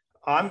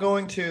 I'm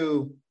going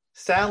to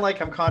sound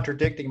like I'm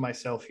contradicting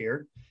myself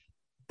here,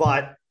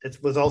 but it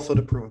was also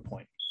to prove a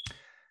point.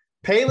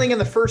 Poehling in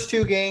the first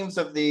two games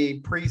of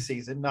the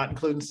preseason, not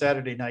including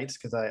Saturday nights,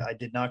 because I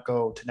did not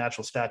go to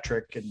Natural Stat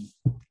Trick and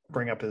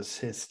bring up his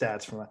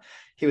stats from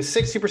he was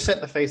 60%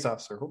 in the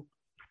faceoff circle,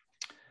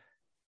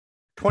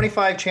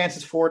 25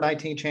 chances for,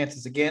 19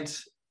 chances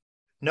against,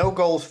 no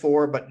goals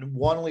for, but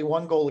only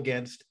one goal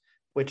against,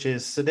 which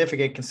is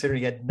significant considering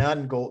he had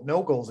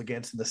no goals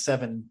against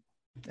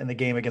in the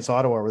game against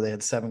Ottawa, where they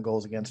had 7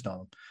 goals against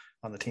on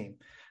the team.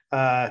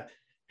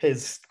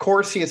 His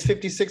Corsi is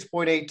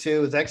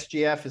 56.82. His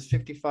XGF is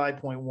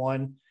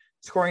 55.1.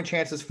 Scoring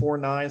chances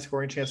 4.9.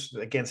 Scoring chances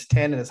against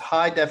 10. And his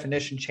high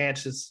definition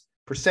chances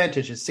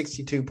percentage is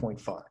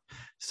 62.5.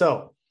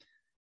 So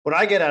what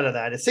I get out of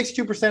that is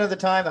 62% of the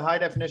time, the high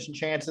definition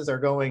chances are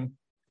going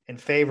in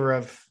favor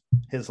of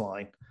his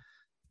line,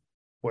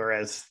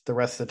 whereas the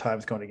rest of the time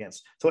is going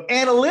against. So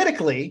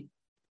analytically,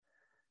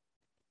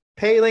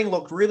 Poehling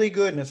looked really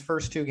good in his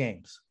first 2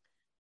 games.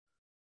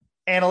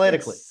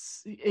 Analytically.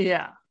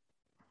 Yeah.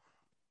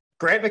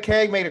 Grant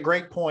McKegg made a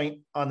great point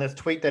on this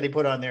tweet that he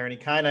put on there, and he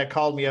kind of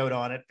called me out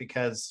on it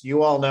because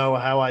you all know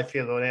how I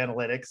feel about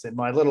analytics, and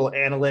my little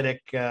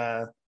analytic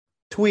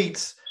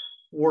tweets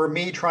were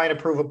me trying to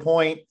prove a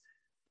point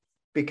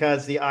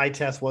because the eye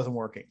test wasn't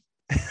working.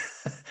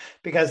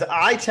 Because the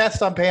eye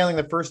test on Poehling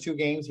the first 2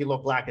 games, he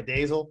looked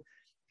lackadaisical.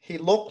 He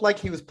looked like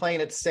he was playing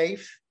it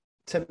safe.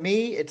 To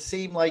me, it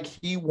seemed like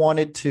he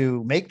wanted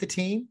to make the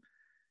team,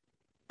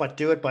 but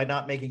do it by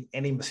not making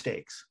any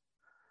mistakes.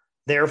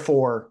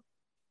 Therefore,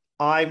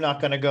 I'm not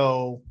going to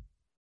go,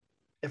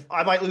 if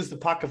I might lose the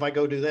puck if I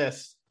go do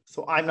this.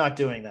 So I'm not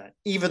doing that.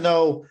 Even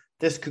though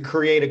this could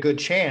create a good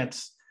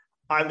chance,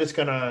 I'm just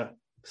going to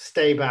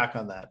stay back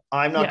on that.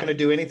 I'm not going to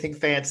do anything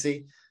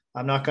fancy.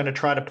 I'm not going to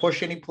try to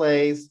push any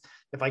plays.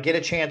 If I get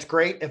a chance,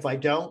 great. If I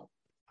don't,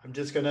 I'm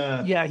just going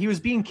to. Yeah, he was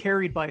being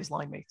carried by his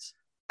line mates.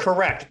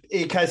 Correct.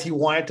 Because he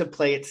wanted to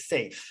play it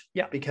safe.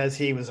 Yeah. Because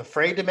he was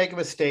afraid to make a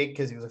mistake,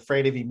 because he was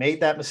afraid if he made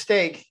that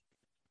mistake.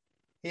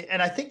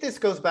 And I think this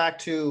goes back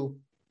to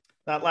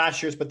not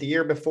last year's, but the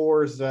year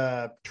before's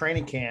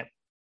training camp,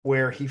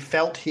 where he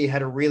felt he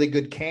had a really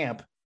good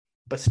camp,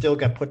 but still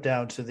got put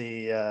down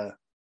to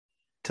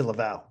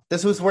Laval.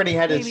 This was when he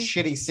had his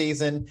shitty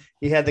season.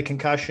 He had the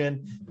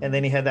concussion, and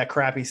then he had that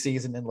crappy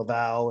season in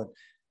Laval, and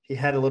he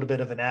had a little bit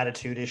of an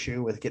attitude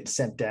issue with getting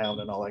sent down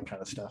and all that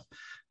kind of stuff.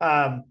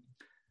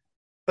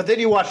 But then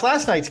you watch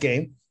last night's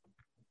game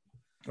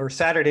or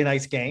Saturday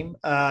night's game.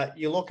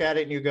 You look at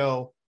it and you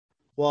go,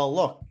 well,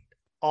 look,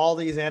 all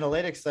these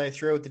analytics that I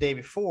threw out the day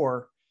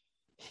before,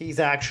 he's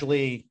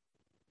actually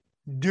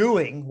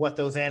doing what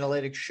those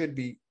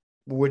analytics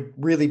would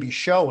really be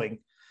showing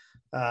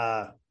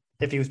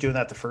if he was doing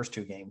that the first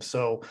 2 games.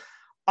 So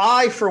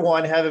I, for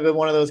one, haven't been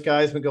one of those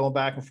guys been going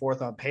back and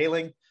forth on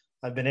Poehling.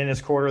 I've been in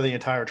his corner the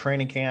entire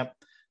training camp.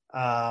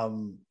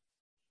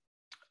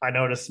 I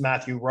noticed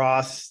Matthew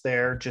Ross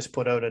there just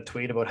put out a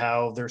tweet about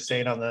how they're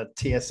saying on the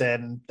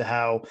TSN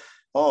how,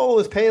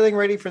 is Poehling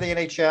ready for the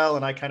NHL?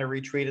 And I kind of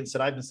retweeted and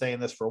said, I've been saying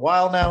this for a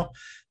while now.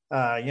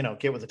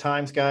 Get with the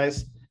times,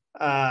 guys.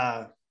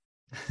 Was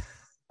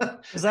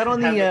that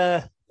on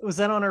was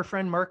that on our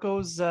friend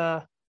Marco's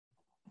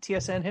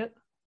TSN hit?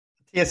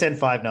 TSN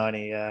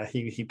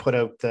 590. He put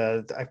out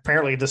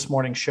apparently this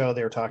morning's show.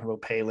 They were talking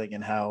about Poehling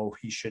and how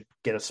he should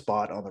get a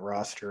spot on the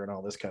roster and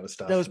all this kind of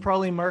stuff. That was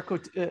probably Marco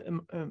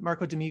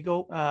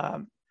D'Amigo,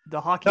 the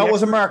hockey. No, it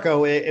wasn't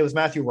Marco. It was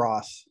Matthew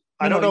Ross.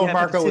 I don't know if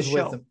Marco was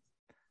with him.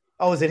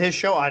 Oh, is it his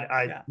show?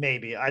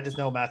 Maybe. I just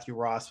know Matthew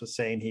Ross was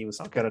saying he was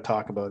going to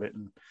talk about it.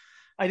 And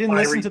I didn't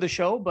listen to the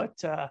show,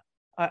 but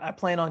I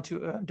plan on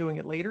doing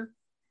it later.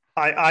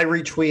 I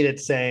retweeted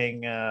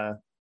saying.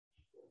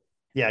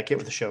 Get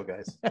with the show,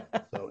 guys.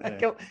 So,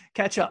 anyway.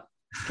 Catch up.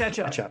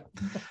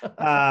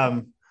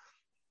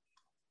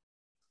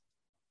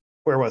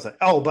 Where was I?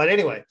 Oh, but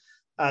anyway,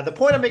 the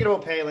point I'm making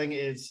about Poehling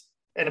is,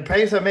 and the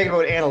point I'm making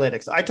about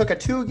analytics, I took a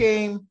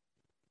 2-game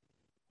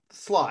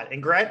slot,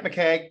 and Grant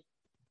McKegg,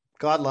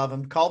 God love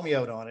him, called me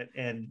out on it,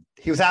 and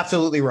he was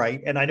absolutely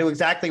right, and I knew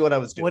exactly what I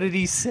was doing. What did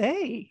he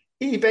say?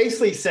 He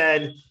basically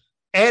said,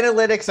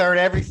 analytics aren't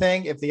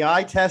everything. If the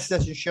eye test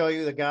doesn't show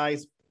you the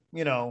guys,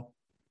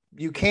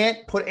 you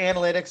can't put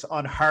analytics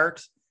on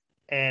heart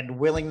and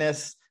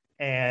willingness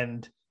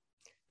and,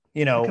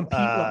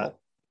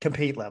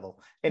 compete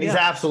level. And he's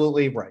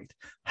absolutely right.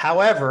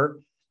 However,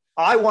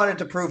 I wanted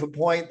to prove a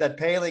point that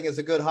Poehling is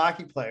a good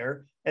hockey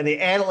player. And the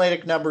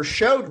analytic numbers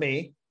showed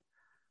me,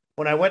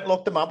 when I went and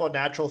looked them up on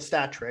Natural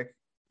Stat Trick,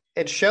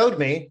 it showed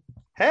me,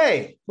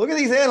 hey, look at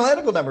these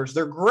analytical numbers.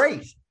 They're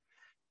great.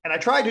 And I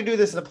tried to do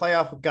this in the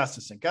playoff with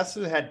Gustafsson.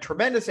 Gustafsson had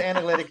tremendous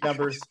analytic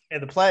numbers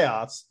in the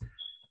playoffs,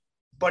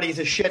 but he's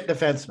a shit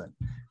defenseman.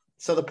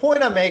 So the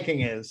point I'm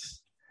making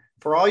is,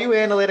 for all you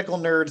analytical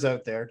nerds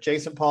out there,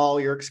 Jason Paul,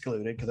 you're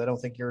excluded because I don't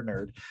think you're a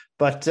nerd,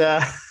 but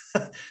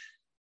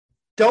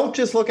don't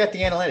just look at the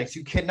analytics.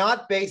 You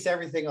cannot base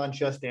everything on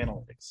just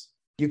analytics.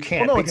 You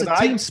can't. Well, no, it's a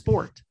team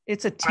sport.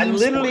 It's a team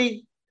sport.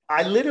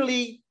 I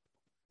literally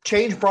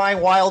changed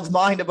Brian Wild's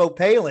mind about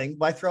Poehling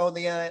by throwing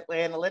the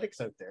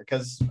analytics out there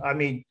because,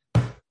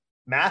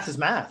 math is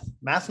math.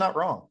 Math's not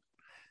wrong,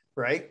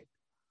 right?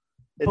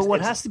 But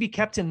what has to be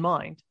kept in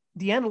mind,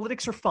 the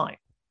analytics are fine.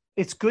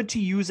 It's good to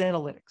use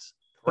analytics.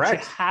 But you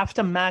have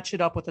to match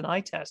it up with an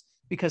eye test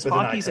because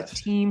hockey is a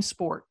team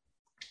sport.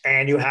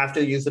 And you have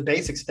to use the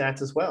basic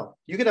stats as well.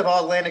 You can have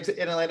all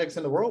analytics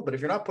in the world, but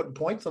if you're not putting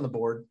points on the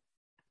board,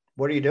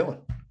 what are you doing?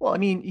 Well,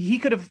 he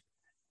could have.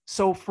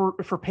 So for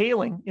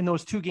Poehling in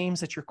those 2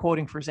 games that you're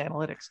quoting for his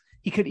analytics,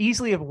 he could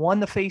easily have won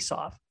the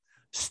faceoff,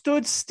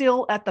 stood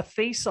still at the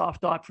faceoff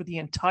dot for the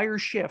entire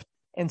shift,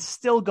 and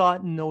still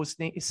gotten those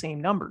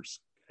same numbers.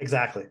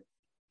 Exactly.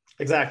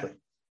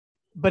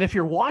 But if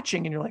you're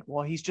watching and you're like,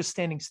 well, he's just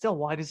standing still.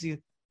 Why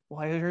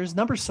are his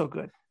numbers so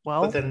good?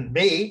 Well, but then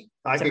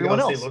I could go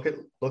and say,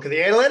 look at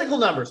the analytical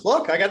numbers.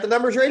 Look, I got the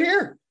numbers right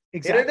here.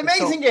 Exactly. It's an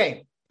amazing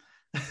game.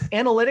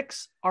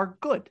 Analytics are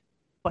good,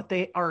 but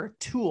they are a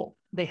tool.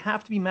 They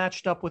have to be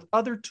matched up with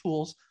other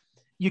tools.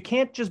 You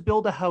can't just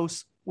build a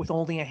house with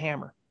only a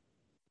hammer.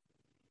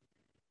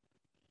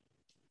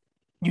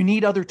 You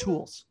need other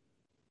tools.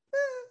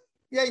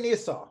 Yeah, you need a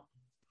saw.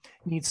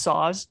 You need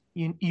saws.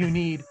 You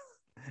need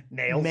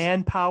nails,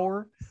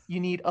 manpower. You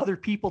need other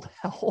people to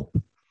help.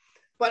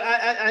 But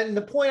and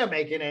the point I'm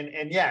making,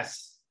 and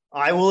yes,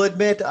 I will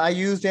admit I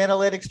used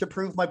analytics to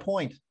prove my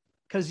point.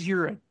 Because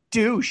you're a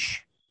douche.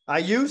 I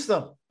used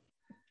them.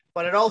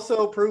 But it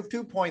also proved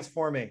 2 points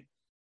for me.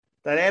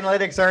 That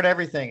analytics aren't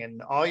everything.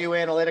 And all you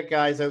analytic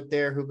guys out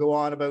there who go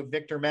on about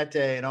Victor Mete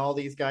and all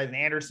these guys, and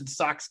Anderson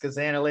sucks because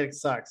analytics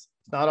sucks.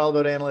 It's not all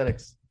about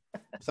analytics.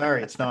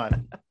 Sorry, it's not.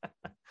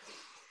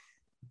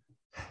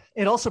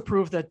 It also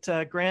proved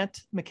that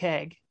Grant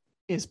McCagg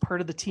is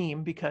part of the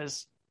team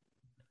because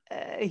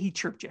he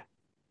chirped you.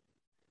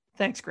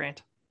 Thanks,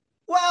 Grant.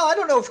 Well, I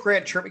don't know if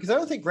Grant chirped because I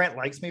don't think Grant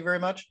likes me very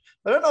much.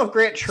 I don't know if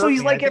Grant chirped. So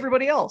he's like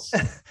everybody else.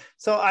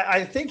 So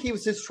I think he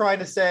was just trying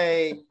to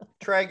say,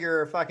 Treg,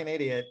 you're a fucking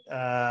idiot.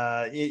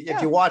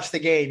 If you watch the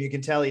game, you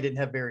can tell he didn't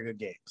have very good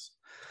games.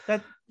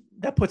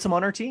 That puts him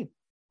on our team.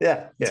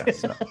 Yeah.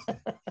 So.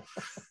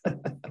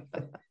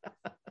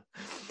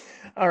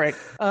 All right.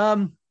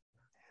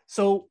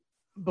 So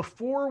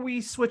before we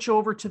switch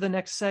over to the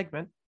next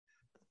segment,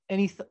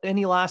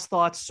 any last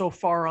thoughts so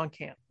far on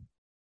camp?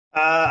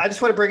 I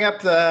just want to bring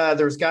up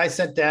there was guys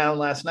sent down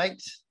last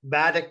night: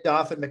 Maddock,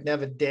 Dauphin,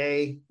 McNevin,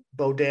 Day,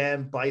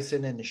 Bodan,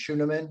 Bison, and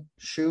Schueneman.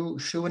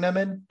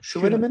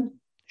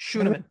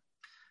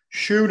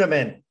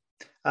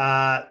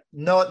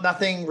 No,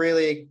 nothing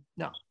really.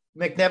 No.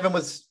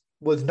 McNevin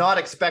was not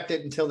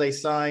expected until they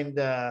signed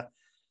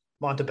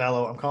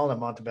Montebello. I'm calling him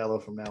Montebello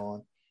from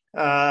now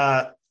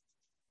on.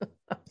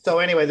 So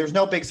anyway, there's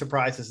no big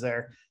surprises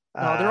there.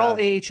 No, they're all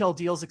AHL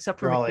deals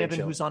except for McNevin,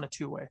 who's on a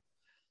two-way.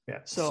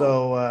 Yeah.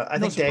 So I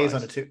think Day's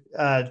on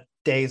a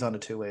Day's on a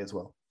two-way as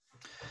well.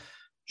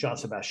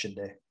 Jean-Sebastien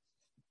Day.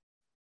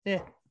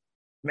 Yeah.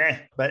 Meh.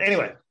 But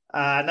anyway,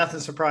 nothing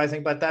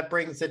surprising. But that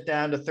brings it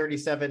down to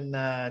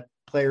 37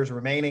 players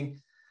remaining,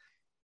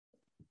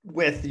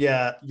 with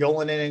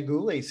Yolanen and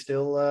Goulet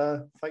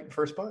still fighting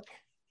for a spot.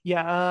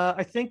 Yeah,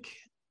 I think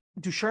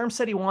Ducharme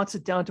said he wants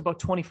it down to about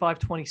 25,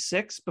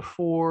 26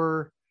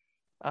 before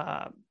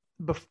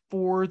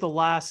the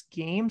last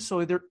game.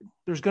 So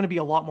there's going to be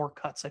a lot more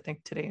cuts, I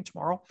think, today and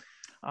tomorrow.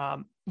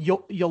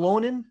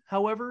 Yolonen,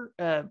 however,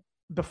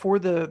 before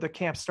the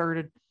camp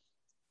started,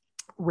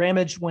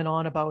 Ramage went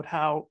on about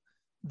how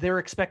they're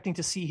expecting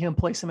to see him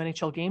play some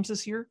NHL games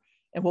this year.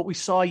 And what we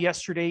saw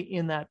yesterday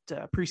in that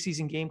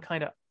preseason game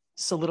kind of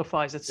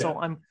solidifies it. So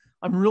I'm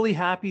really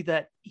happy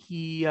that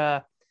he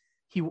got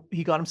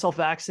himself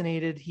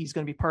vaccinated. He's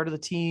going to be part of the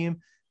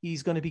team.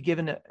 He's going to be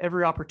given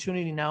every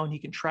opportunity now, and he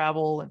can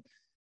travel, and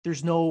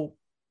there's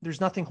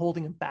nothing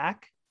holding him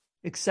back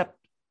except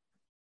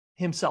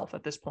himself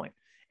at this point.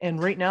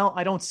 And right now,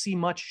 I don't see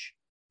much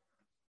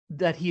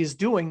that he is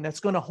doing that's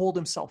going to hold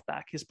himself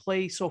back. His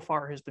play so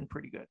far has been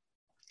pretty good.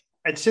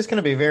 It's just going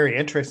to be very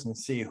interesting to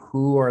see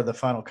who are the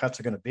final cuts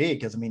are going to be.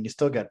 Because I mean, you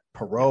still got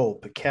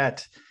Perreault,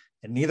 Paquette,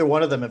 and neither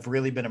one of them have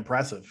really been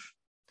impressive,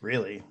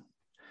 really.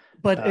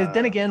 But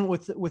then again,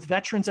 with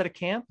veterans at a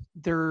camp,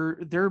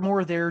 they're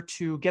more there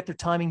to get their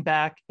timing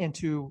back and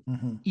to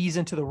ease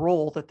into the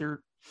role that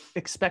they're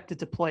expected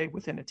to play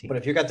within a team. But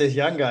if you got this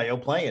young guy, you're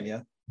playing,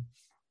 yeah.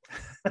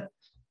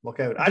 Look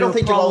out! I don't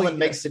think Yolonen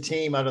makes the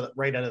team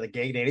right out of the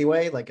gate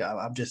anyway. Like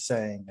I'm just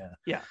saying.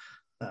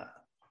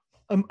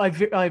 I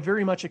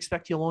very much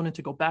expect Yolonen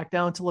to go back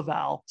down to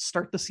Laval,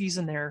 start the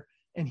season there,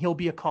 and he'll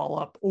be a call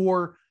up.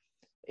 Or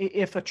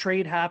if a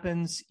trade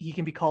happens, he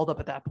can be called up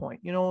at that point.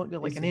 You know,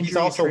 like an injury. He's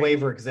also trade.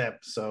 Waiver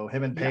exempt. So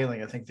him and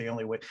Paling, I think the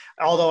only way.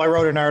 Although I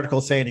wrote an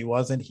article saying he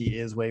wasn't, he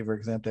is waiver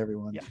exempt.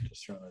 Everyone,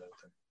 just throwing it out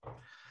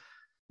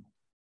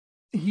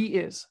there. He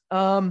is.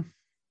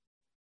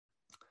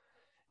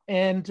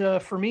 And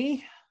for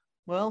me,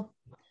 well,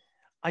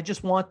 I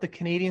just want the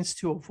Canadians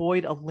to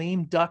avoid a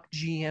lame duck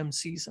GM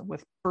season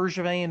with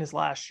Bergevin in his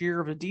last year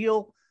of a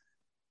deal.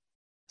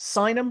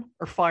 Sign him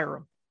or fire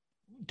him.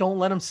 Don't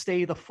let him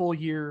stay the full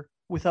year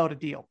without a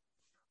deal.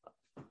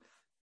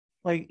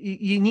 Like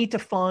you need to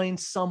find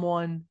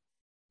someone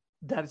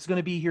that is going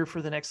to be here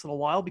for the next little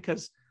while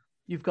because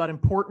you've got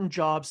important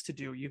jobs to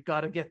do. You've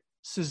got to get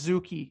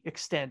Suzuki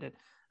extended.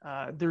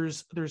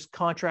 There's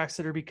contracts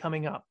that are be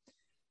coming up.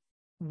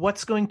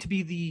 What's going to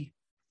be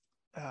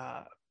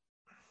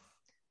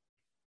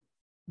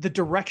the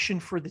direction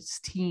for this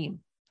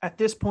team? At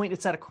this point,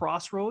 it's at a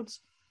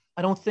crossroads.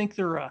 I don't think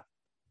they're a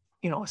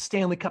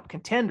Stanley Cup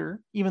contender,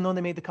 even though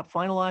they made the Cup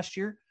final last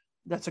year.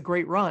 That's a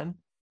great run.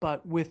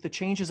 But with the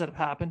changes that have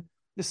happened,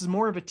 this is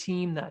more of a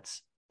team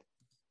that's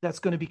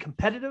going to be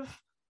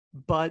competitive,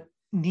 but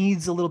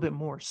needs a little bit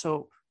more.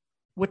 So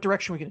what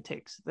direction are we going to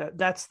take?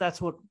 That's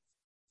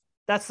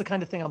the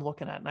kind of thing I'm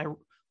looking at. And I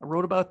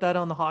wrote about that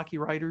on the Hockey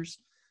Writers,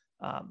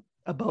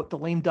 about the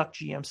lame duck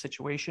GM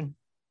situation.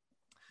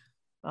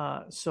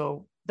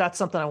 So that's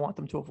something I want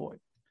them to avoid.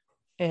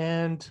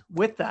 And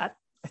with that,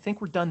 I think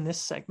we're done this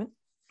segment.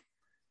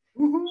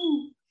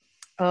 Woohoo!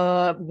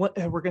 We're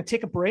going to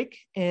take a break.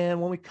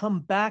 And when we come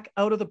back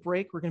out of the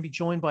break, we're going to be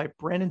joined by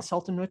Brandon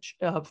Seltenrich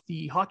of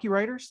the Hockey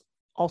Writers,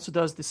 also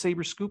does the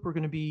Sabres Scoop. We're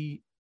going to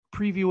be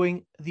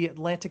previewing the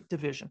Atlantic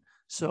Division.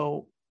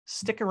 So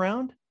stick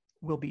around.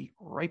 We'll be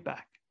right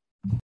back.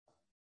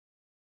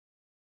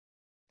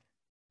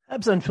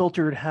 Habs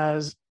Unfiltered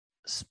has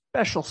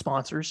special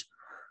sponsors.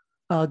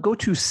 Go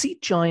to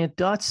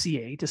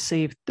seatgiant.ca to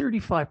save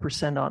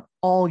 35% on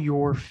all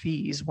your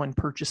fees when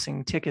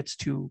purchasing tickets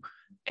to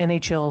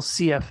NHL,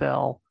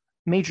 CFL,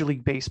 Major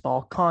League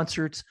Baseball,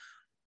 concerts,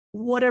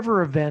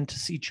 whatever event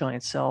Seat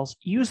Giant sells.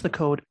 Use the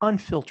code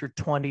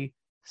unfiltered20,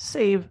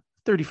 save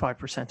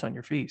 35% on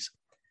your fees.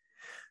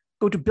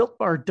 Go to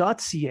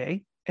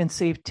builtbar.ca and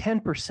save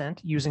 10%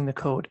 using the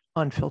code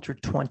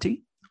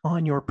unfiltered20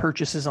 on your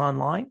purchases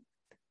online.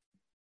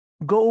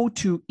 Go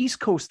to East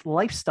Coast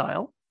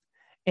Lifestyle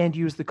and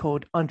use the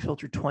code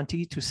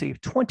unfiltered20 to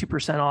save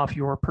 20% off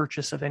your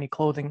purchase of any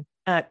clothing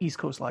at East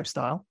Coast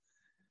Lifestyle.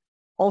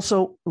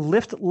 Also,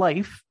 Lift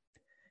Life.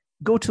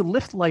 Go to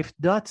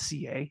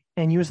liftlife.ca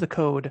and use the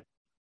code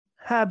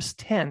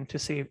HABS10 to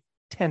save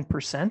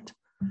 10%.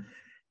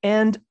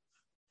 And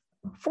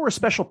for a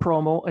special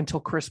promo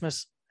until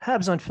Christmas,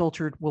 Habs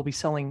Unfiltered will be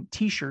selling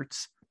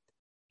t-shirts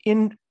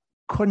in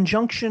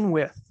conjunction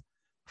with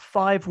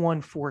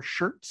 514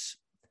 shirts.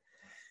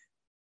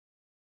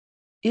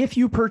 If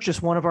you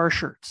purchase one of our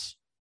shirts,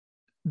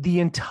 the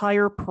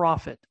entire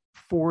profit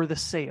for the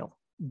sale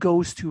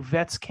goes to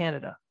Vets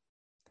Canada.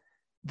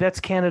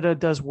 Vets Canada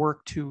does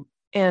work to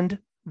end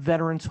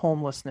veterans'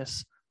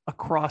 homelessness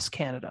across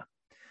Canada.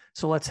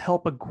 So let's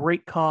help a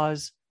great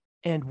cause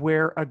and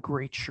wear a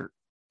great shirt.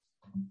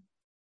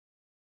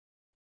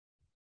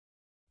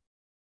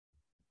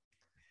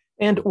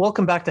 And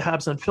welcome back to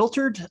Habs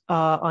Unfiltered.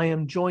 I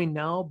am joined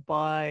now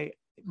by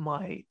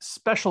my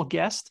special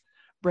guest,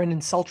 Brandon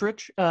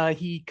Seltenrich.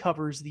 He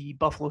covers the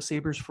Buffalo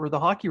Sabres for the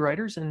Hockey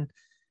Writers, and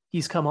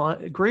he's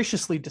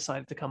graciously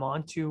decided to come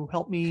on to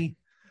help me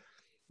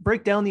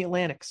break down the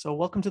Atlantic. So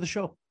welcome to the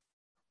show.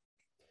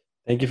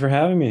 Thank you for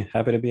having me.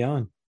 Happy to be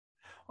on.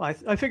 Well,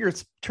 I figure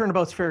it's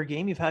turnabout's fair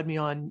game. You've had me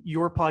on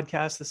your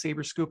podcast, The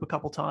Sabres Scoop, a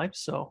couple times,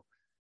 so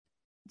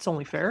it's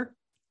only fair.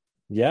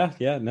 Yeah.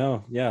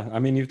 I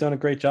mean, you've done a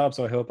great job,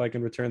 so I hope I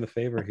can return the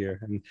favor here.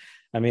 And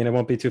I mean, it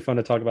won't be too fun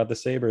to talk about the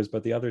Sabres,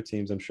 but the other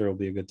teams, I'm sure, will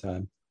be a good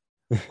time.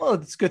 Well,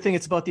 it's a good thing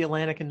it's about the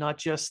Atlantic and not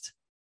just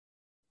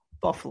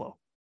Buffalo.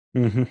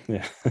 Mm-hmm.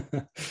 Yeah.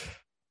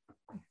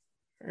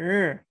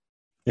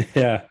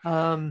 Yeah.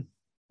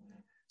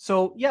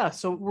 So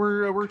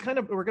we're going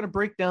to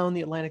break down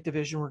the Atlantic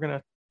Division. We're going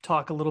to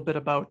talk a little bit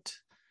about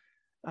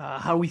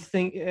how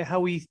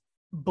we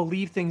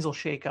believe things will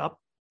shake up.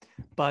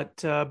 But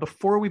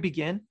before we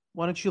begin,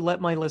 why don't you let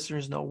my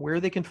listeners know where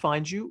they can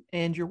find you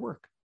and your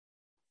work?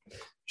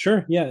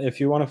 Sure. Yeah.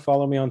 If you want to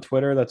follow me on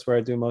Twitter, that's where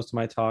I do most of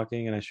my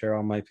talking, and I share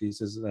all my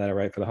pieces that I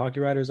write for the Hockey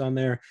Writers on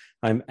there.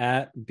 I'm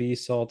at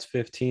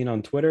bsalts15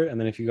 on Twitter. And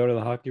then if you go to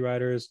the Hockey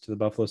Writers, to the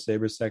Buffalo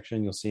Sabres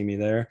section, you'll see me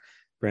there,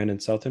 Brandon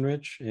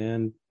Seltenrich,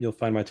 and you'll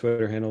find my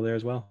Twitter handle there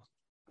as well.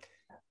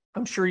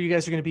 I'm sure you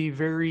guys are going to be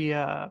very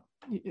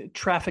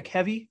traffic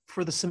heavy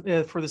for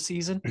the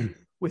season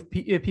with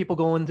people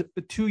going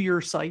to your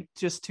site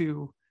just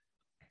to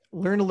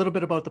learn a little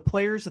bit about the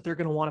players that they're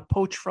going to want to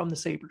poach from the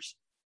Sabres.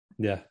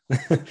 Yeah.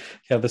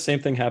 Yeah. The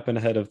same thing happened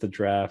ahead of the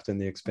draft and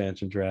the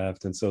expansion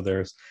draft. And so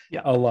there's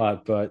a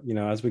lot, but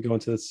as we go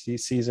into the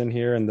season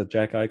here and the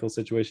Jack Eichel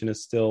situation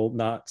is still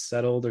not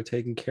settled or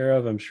taken care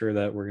of, I'm sure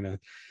that we're going to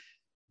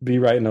be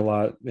writing a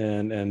lot,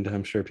 and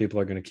I'm sure people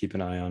are going to keep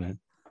an eye on it.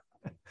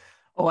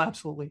 Oh,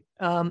 absolutely.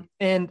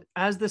 And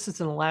as this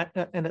is an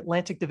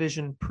Atlantic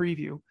Division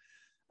preview,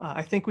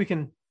 I think we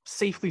can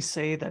safely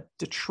say that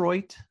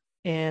Detroit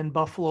and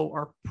Buffalo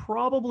are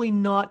probably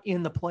not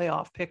in the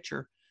playoff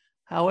picture.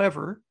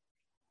 However,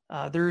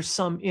 there's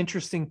some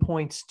interesting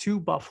points to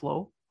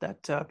Buffalo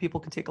that people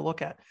can take a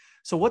look at.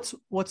 So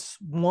what's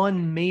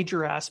one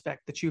major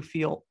aspect that you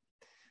feel,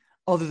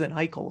 other than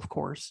Eichel, of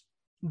course,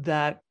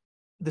 that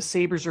the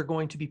Sabres are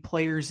going to be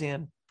players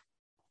in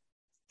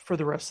for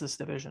the rest of this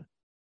division?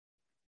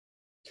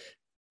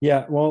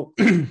 Yeah, well,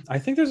 I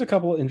think there's a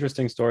couple of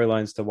interesting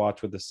storylines to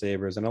watch with the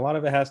Sabres, and a lot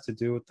of it has to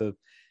do with the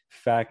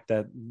fact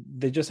that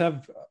they just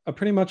have a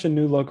pretty much a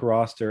new look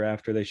roster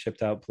after they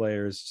shipped out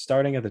players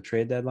starting at the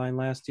trade deadline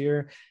last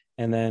year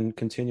and then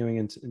continuing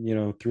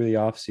into, through the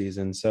off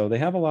season. So they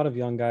have a lot of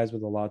young guys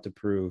with a lot to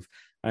prove.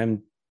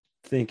 I'm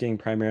thinking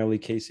primarily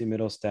Casey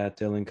Middlestat,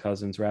 Dylan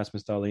Cousins,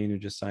 Rasmus Dahlin, who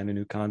just signed a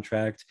new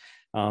contract.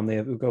 They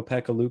have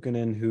Ukko-Pekka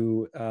Luukkonen,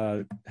 who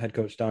head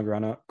coach Don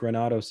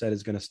Granato said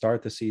is going to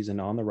start the season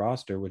on the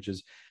roster, which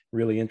is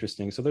really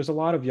interesting. So there's a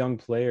lot of young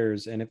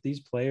players, and if these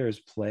players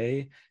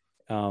play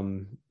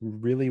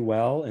really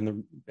well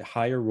in the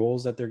higher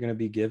roles that they're going to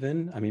be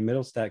given, I mean,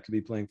 Middlestat could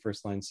be playing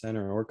first line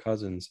center, or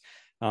Cousins.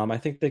 I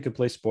think they could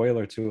play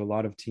spoiler to a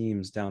lot of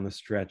teams down the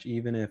stretch,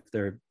 even if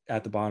they're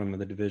at the bottom of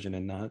the division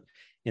and not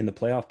in the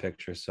playoff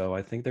picture. So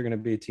I think they're going to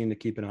be a team to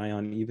keep an eye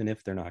on, even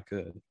if they're not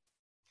good. Do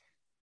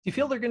you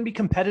feel they're going to be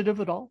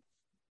competitive at all?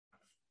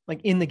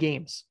 Like in the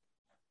games?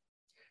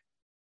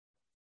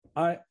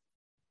 I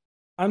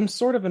I'm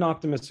sort of an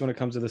optimist when it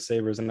comes to the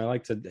Sabres, and I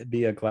like to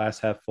be a glass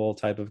half full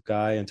type of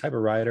guy and type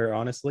of rider,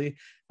 honestly.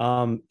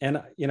 And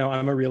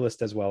I'm a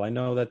realist as well. I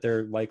know that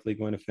they're likely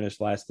going to finish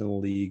last in the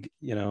league.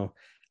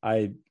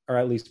 Or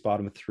at least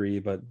bottom three,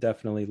 but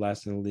definitely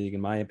last in the league,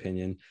 in my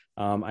opinion.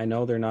 I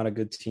know they're not a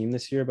good team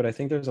this year, but I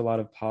think there's a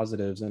lot of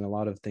positives and a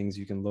lot of things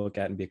you can look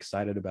at and be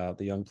excited about.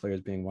 The young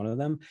players being one of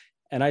them.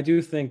 And I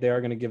do think they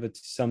are going to give it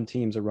some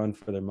teams a run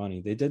for their money.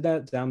 They did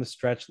that down the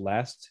stretch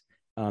last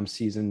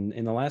season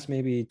in the last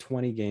maybe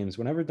 20 games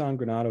whenever Don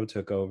Granato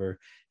took over,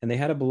 and they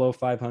had a below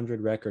 500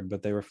 record,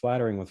 but they were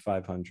flattering with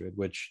 500,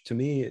 which to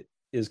me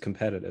is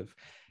competitive.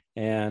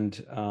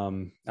 And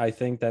I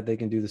think that they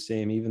can do the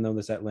same, even though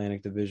this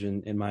Atlantic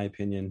division, in my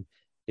opinion,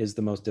 is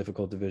the most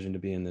difficult division to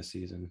be in this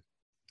season.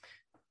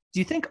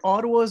 Do you think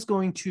Ottawa is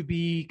going to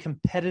be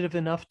competitive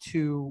enough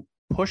to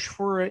push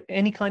for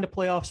any kind of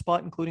playoff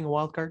spot, including a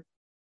wild card?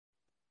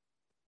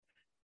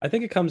 I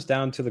think it comes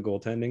down to the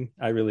goaltending.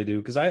 I really do,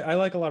 because I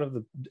like a lot of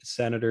the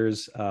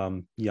Senators'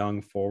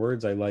 young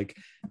forwards. I like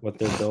what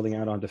they're building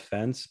out on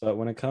defense. But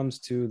when it comes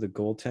to the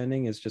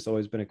goaltending, it's just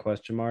always been a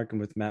question mark.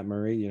 And with Matt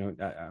Murray,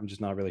 I'm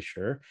just not really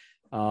sure.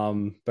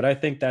 But I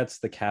think that's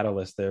the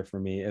catalyst there for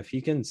me. If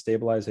he can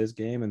stabilize his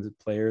game and the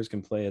players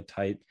can play a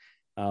tight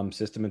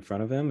system in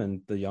front of him,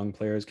 and the young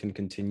players can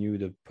continue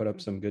to put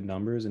up some good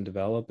numbers and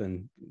develop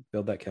and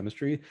build that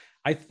chemistry,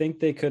 I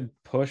think they could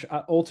push.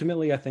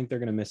 Ultimately, I think they're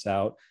going to miss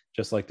out,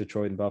 just like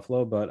Detroit and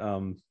Buffalo. But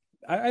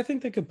I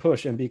think they could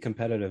push and be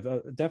competitive,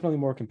 definitely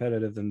more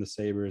competitive than the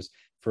Sabres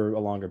for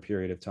a longer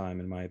period of time,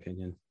 in my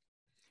opinion.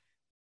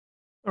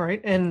 All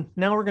right. And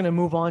now we're going to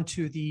move on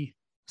to the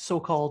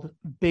so-called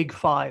Big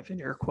Five, in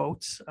air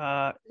quotes.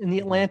 In the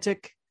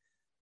Atlantic,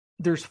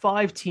 there's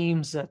 5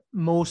 teams that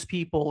most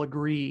people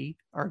agree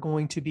are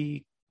going to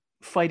be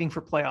fighting for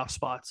playoff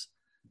spots: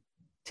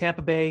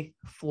 Tampa Bay,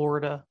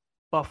 Florida,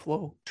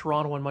 Buffalo,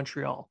 Toronto, and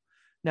Montreal.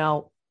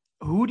 Now,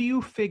 who do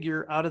you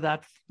figure out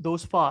of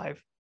those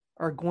 5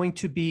 are going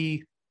to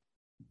be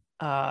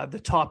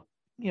the top,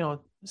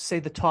 say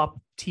the top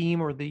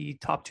team or the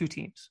top 2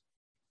 teams?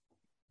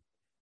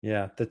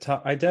 Yeah,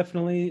 I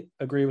definitely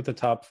agree with the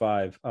top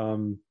 5.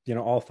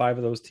 All 5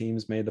 of those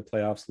teams made the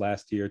playoffs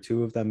last year.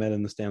 2 of them met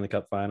in the Stanley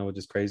Cup final, which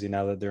is crazy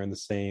now that they're in the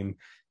same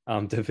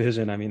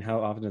division. I mean,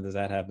 how often does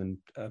that happen?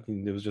 I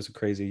mean, it was just a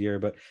crazy year.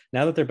 But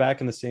now that they're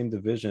back in the same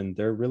division,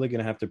 they're really going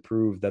to have to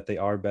prove that they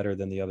are better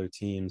than the other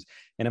teams.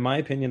 And in my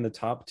opinion, the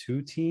top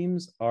 2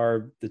 teams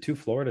are the 2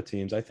 Florida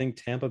teams. I think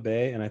Tampa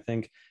Bay and I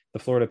think the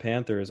Florida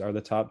Panthers are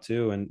the top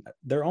 2, and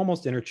they're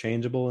almost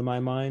interchangeable in my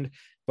mind.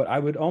 But I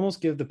would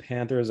almost give the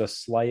Panthers a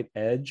slight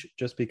edge,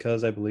 just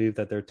because I believe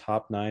that their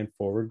top 9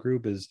 forward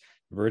group is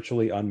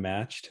virtually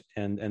unmatched.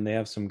 And they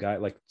have some guy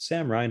like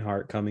Sam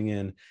Reinhart coming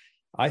in.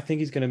 I think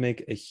he's going to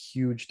make a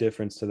huge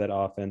difference to that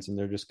offense, and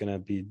they're just going to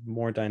be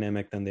more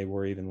dynamic than they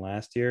were even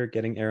last year.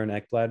 Getting Aaron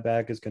Ekblad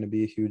back is going to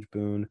be a huge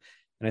boon.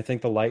 And I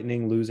think the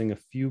Lightning losing a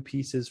few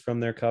pieces from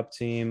their cup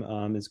team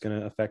is going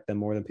to affect them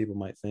more than people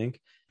might think.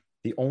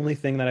 The only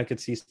thing that I could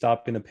see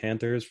stopping the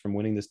Panthers from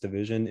winning this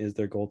division is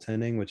their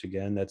goaltending, which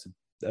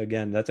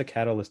that's a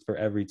catalyst for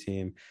every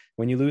team.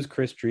 When you lose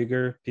Chris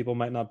Driedger, people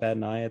might not bat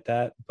an eye at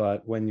that,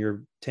 but when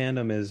your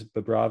tandem is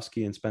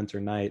Bobrovsky and Spencer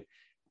Knight,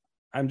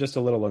 I'm just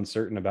a little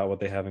uncertain about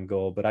what they have in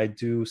goal, but I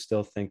do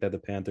still think that the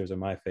Panthers are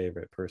my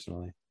favorite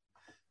personally.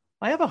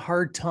 I have a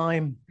hard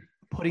time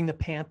putting the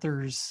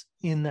Panthers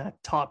in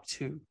that top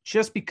 2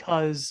 just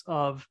because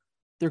of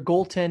their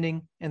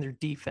goaltending and their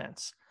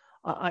defense.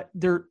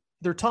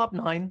 Their top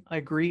 9, I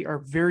agree, are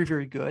very,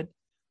 very good.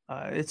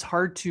 It's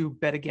hard to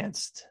bet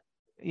against,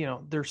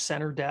 their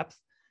center depth.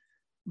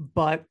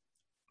 But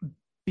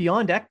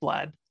beyond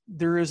Ekblad,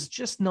 there is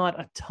just not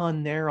a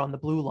ton there on the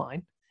blue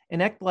line.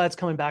 And Ekblad's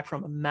coming back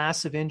from a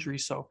massive injury,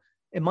 so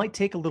it might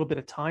take a little bit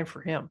of time for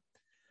him.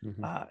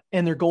 Mm-hmm.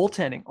 And their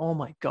goaltending, oh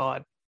my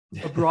God.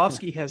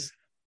 Bobrovsky has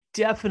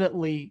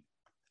definitely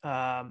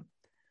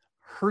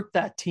hurt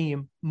that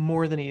team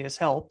more than he has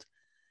helped.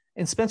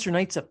 And Spencer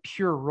Knight's a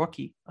pure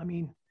rookie. I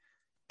mean,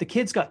 the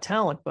kid's got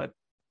talent, but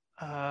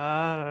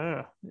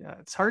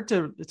it's hard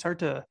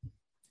to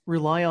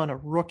rely on a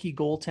rookie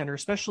goaltender,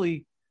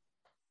 especially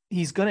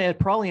he's going to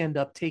probably end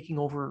up taking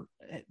over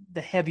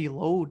the heavy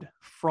load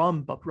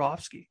from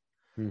Bobrovsky.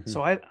 Mm-hmm.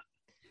 So I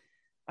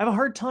have a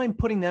hard time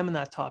putting them in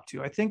that top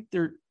 2. I think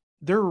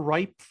they're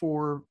ripe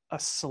for a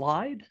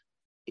slide,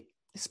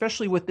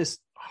 especially with this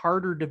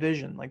harder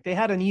division. Like, they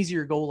had an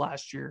easier goal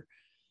last year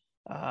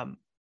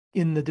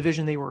in the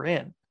division they were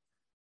in.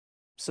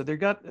 So they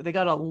got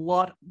a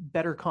lot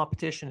better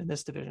competition in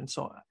this division.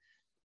 So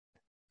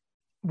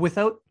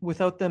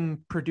without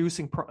them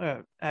producing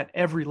at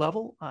every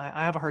level,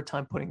 I have a hard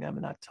time putting them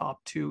in that top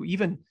 2.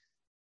 Even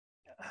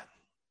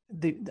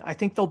I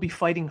think they'll be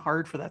fighting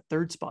hard for that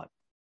 3rd spot.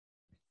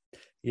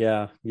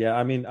 Yeah.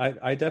 I mean,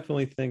 I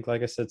definitely think,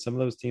 like I said, some of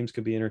those teams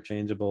could be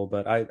interchangeable,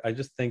 but I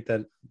just think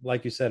that,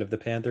 like you said, if the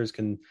Panthers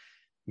can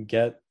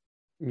get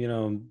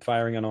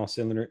firing on all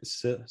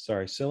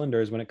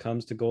cylinders when it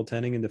comes to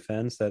goaltending and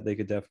defense, that they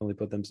could definitely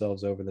put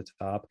themselves over the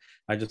top.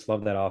 I just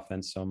love that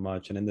offense so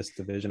much. And in this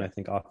division, I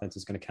think offense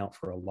is going to count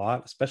for a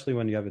lot, especially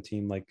when you have a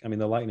team like,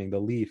 the Lightning, the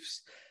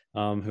Leafs,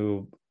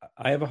 who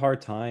I have a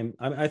hard time.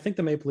 I think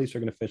the Maple Leafs are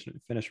going to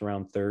finish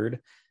around third.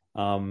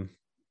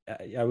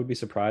 I would be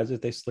surprised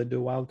if they slid to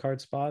a wild card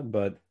spot,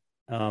 but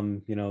their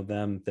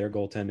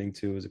goaltending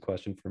too is a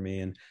question for me,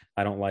 and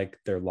I don't like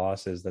their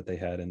losses that they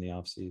had in the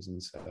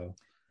offseason. So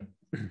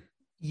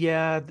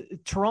yeah,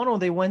 Toronto,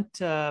 they went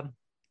their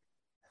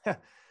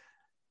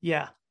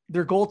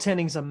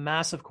goaltending is a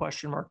massive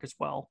question mark as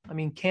well. I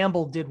mean,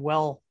 Campbell did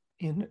well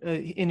in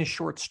a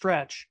short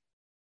stretch,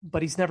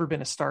 but he's never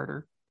been a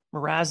starter.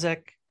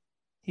 Mrazek,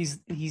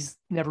 he's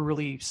never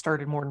really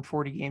started more than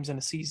 40 games in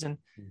a season.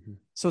 Mm-hmm.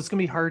 So it's going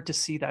to be hard to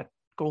see that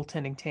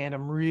goaltending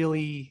tandem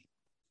really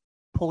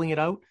pulling it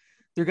out.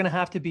 They're going to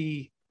have to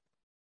be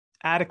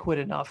adequate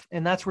enough,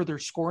 and that's where their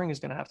scoring is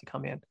going to have to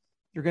come in.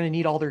 They're going to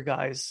need all their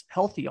guys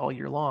healthy all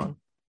year long.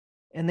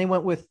 And they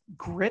went with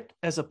grit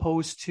as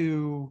opposed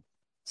to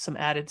some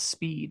added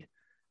speed.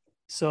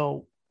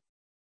 So,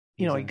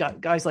 you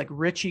got guys like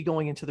Ritchie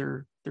going into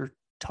their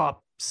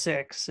top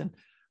six, and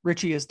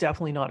Ritchie is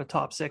definitely not a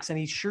top six, and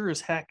he sure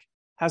as heck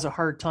has a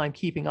hard time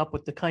keeping up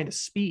with the kind of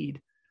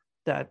speed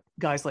that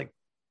guys like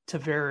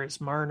Tavares,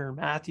 Marner,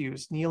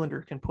 Matthews,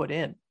 Nylander can put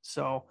in.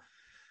 So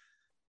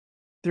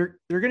they're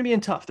going to be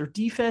in tough. Their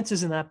defense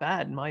isn't that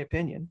bad, in my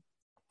opinion.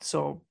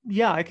 So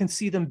yeah, I can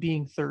see them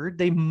being third.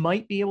 They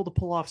might be able to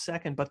pull off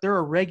second, but they're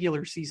a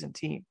regular season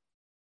team.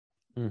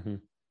 Mm-hmm.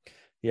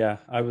 Yeah,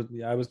 I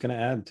was going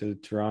to add to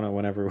Toronto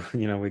whenever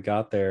we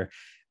got there.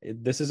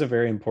 This is a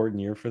very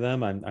important year for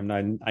them. I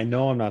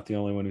know I'm not the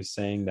only one who's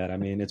saying that. I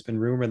mean, it's been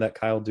rumored that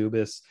Kyle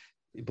Dubas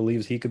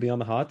believes he could be on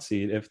the hot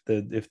seat if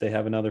they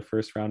have another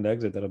first round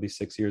exit. That'll be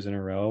 6 years in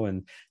a row,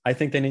 and I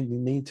think they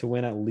need to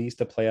win at least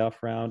a playoff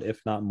round,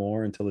 if not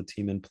more, until the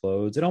team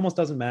implodes. It almost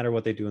doesn't matter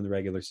what they do in the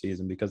regular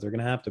season, because they're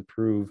going to have to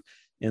prove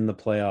in the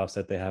playoffs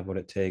that they have what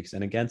it takes,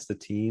 and against the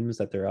teams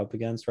that they're up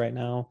against right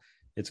now,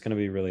 it's going to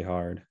be really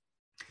hard.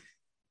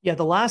 Yeah,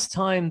 the last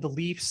time the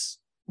Leafs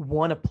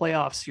won a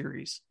playoff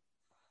series,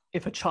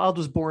 if a child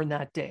was born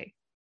that day,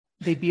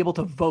 they'd be able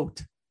to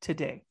vote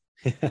today.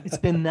 It's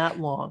been that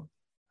long.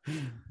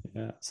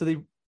 Yeah.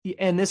 So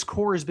this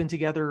core has been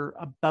together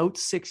about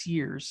 6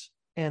 years,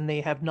 and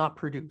they have not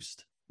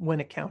produced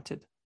when it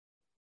counted.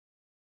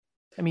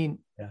 I mean,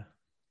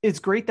 It's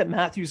great that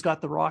Matthews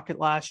got the Rocket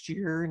last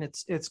year, and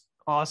it's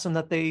awesome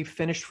that they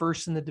finished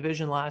first in the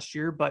division last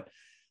year, but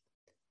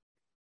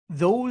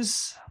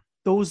those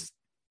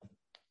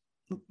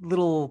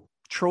little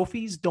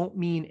trophies don't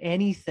mean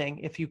anything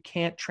if you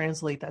can't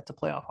translate that to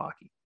playoff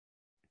hockey.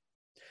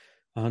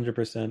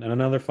 100%. And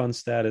another fun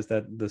stat is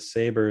that the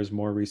Sabres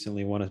more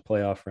recently won a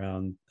playoff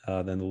round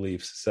than the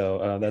Leafs.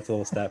 So that's a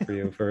little stat for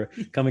you for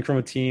coming from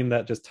a team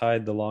that just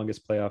tied the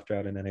longest playoff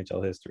drought in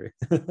NHL history.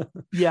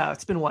 Yeah,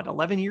 it's been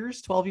 11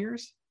 years, 12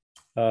 years?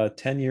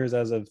 10 years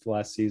as of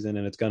last season,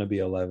 and it's going to be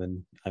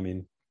 11. I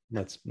mean,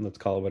 let's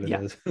call it what it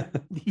is.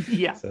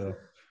 Yeah. So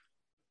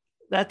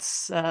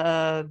that's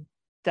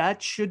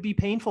that should be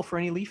painful for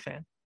any Leaf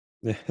fan.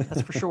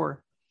 That's for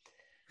sure.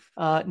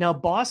 Now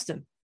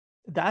Boston,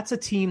 that's a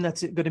team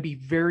that's going to be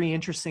very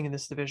interesting in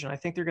this division. I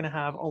think they're going to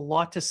have a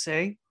lot to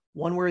say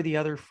one way or the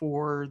other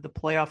for the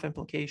playoff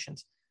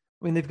implications.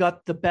 I mean, they've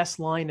got the best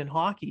line in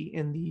hockey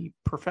in the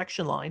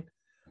perfection line,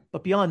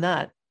 but beyond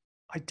that,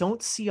 I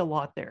don't see a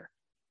lot there.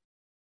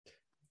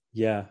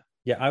 Yeah,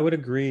 I would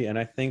agree. And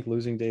I think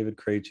losing David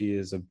Krejci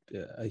is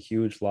a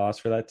huge loss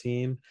for that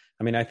team.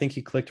 I mean, I think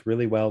he clicked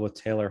really well with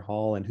Taylor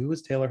Hall. And who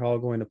is Taylor Hall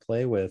going to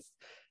play with?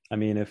 I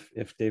mean,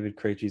 if David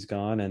Krejci's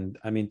gone, and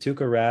I mean,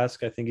 Tuukka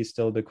Rask, I think he's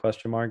still a big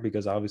question mark,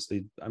 because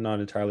obviously I'm not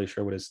entirely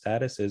sure what his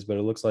status is, but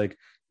it looks like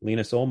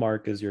Linus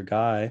Ullmark is your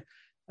guy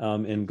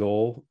in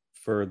goal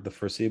for the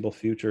foreseeable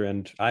future.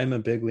 And I'm a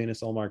big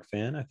Linus Ullmark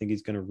fan. I think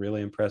he's going to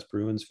really impress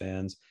Bruins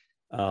fans.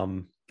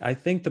 I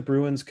think the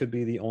Bruins could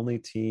be the only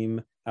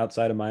team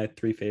outside of my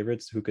three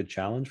favorites who could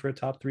challenge for a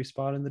top 3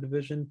 spot in the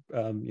division,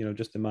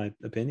 just in my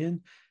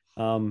opinion.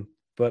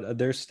 But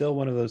they're still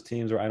one of those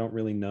teams where I don't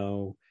really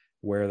know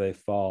where they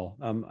fall.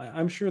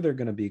 I'm sure they're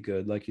going to be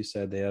good. Like you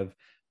said, they have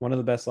one of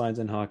the best lines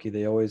in hockey.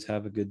 They always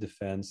have a good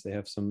defense. They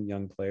have some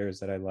young players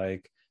that I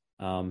like.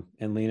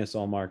 And Linus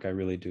Ullmark, I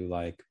really do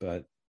like.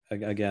 But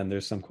again,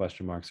 there's some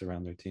question marks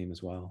around their team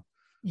as well.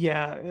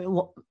 Yeah,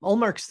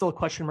 Ullmark's still a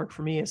question mark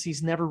for me, as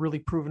he's never really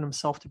proven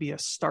himself to be a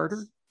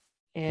starter.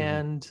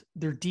 And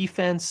their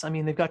defense, I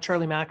mean, they've got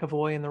Charlie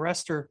McAvoy, and the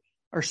rest are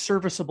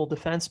serviceable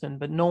defensemen,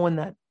 but no one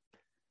that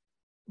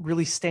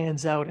really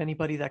stands out,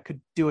 anybody that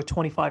could do a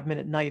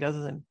 25-minute night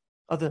other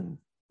than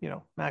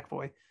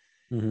McAvoy.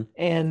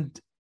 And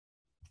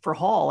for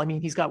Hall, I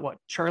mean, he's got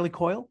Charlie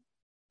Coyle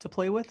to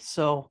play with.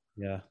 So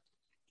yeah,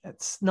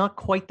 it's not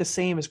quite the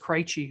same as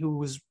Krejci,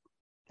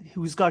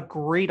 who's got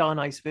great on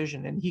ice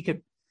vision, and he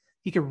could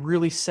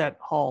really set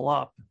Hall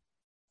up.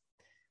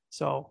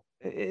 So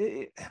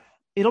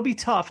it'll be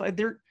tough.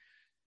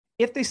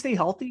 if they stay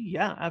healthy,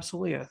 yeah,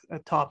 absolutely a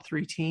top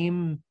 3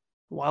 team,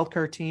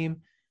 wildcard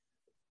team.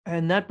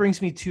 And that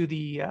brings me to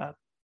the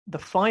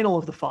final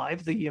of the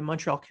 5, the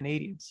Montreal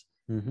Canadiens.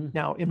 Mm-hmm.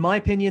 Now, in my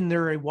opinion,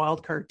 they're a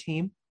wildcard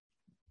team.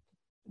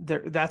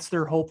 That's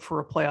their hope for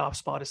a playoff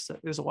spot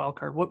is a wild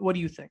card. What do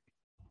you think?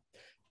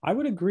 I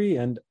would agree,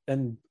 and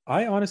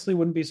I honestly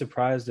wouldn't be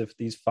surprised if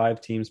these 5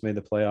 teams made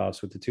the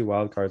playoffs with the 2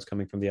 wild cards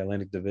coming from the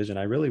Atlantic Division.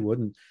 I really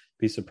wouldn't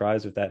be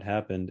surprised if that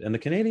happened. And the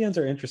Canadiens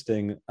are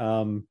interesting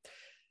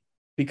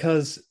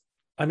because,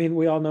 I mean,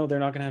 we all know they're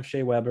not going to have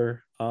Shea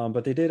Weber,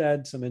 but they did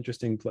add some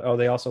interesting.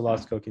 They also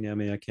lost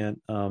Kotkaniemi. I can't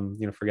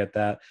forget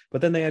that.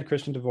 But then they had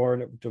Christian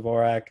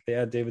Dvorak. They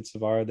had David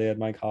Savard. They had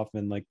Mike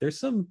Hoffman. Like, there's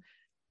some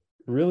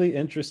really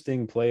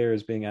interesting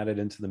players being added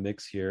into the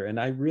mix here, and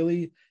I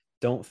really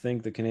don't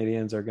think the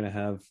Canadiens are going to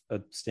have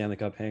a Stanley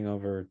Cup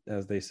hangover,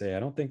 as they say. I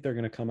don't think they're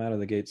going to come out of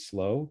the gate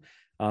slow.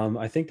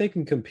 I think they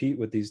can compete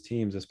with these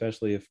teams,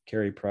 especially if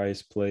Carey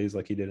Price plays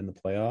like he did in the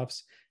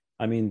playoffs.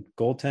 I mean,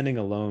 goaltending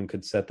alone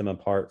could set them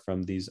apart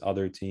from these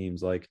other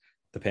teams like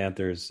the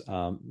Panthers,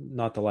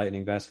 not the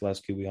Lightning.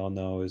 Vasilevsky, we all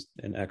know, is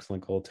an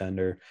excellent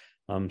goaltender.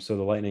 So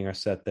the Lightning are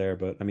set there.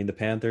 But I mean, the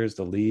Panthers,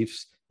 the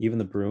Leafs, even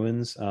the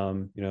Bruins,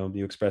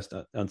 you expressed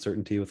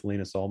uncertainty with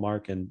Linus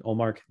Ullmark, and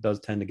Ullmark does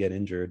tend to get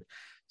injured.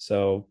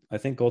 So I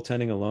think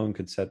goaltending alone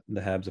could set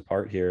the Habs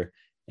apart here.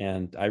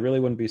 And I really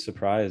wouldn't be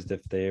surprised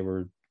if they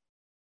were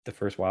the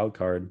first wild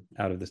card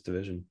out of this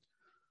division.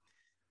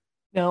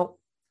 Now,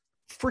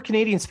 for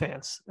Canadiens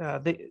fans,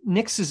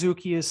 Nick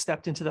Suzuki has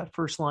stepped into that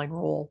first line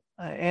role,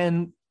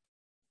 and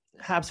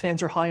Habs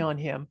fans are high on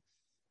him.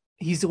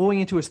 He's going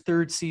into his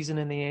 3rd season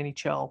in the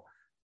NHL.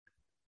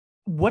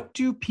 What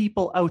do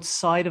people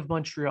outside of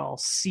Montreal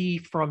see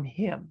from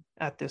him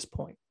at this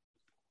point?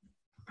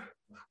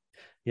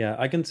 Yeah,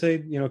 I can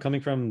say, coming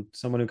from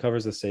someone who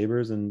covers the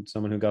Sabres and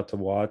someone who got to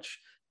watch,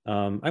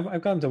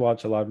 I've gotten to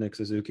watch a lot of Nick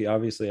Suzuki.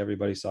 Obviously,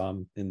 everybody saw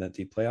him in that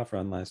deep playoff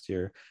run last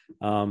year.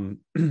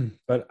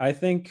 But I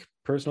think,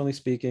 personally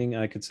speaking,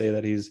 I could say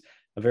that he's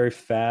a very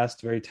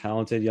fast, very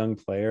talented young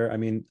player. I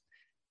mean,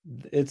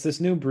 it's this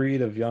new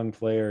breed of young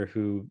player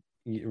who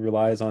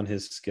relies on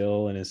his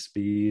skill and his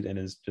speed and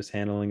his just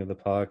handling of the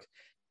puck,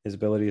 his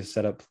ability to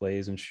set up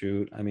plays and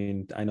shoot. I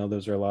mean, I know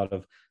those are a lot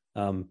of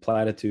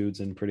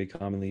platitudes and pretty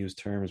commonly used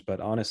terms, but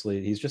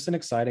honestly, he's just an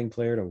exciting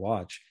player to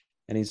watch.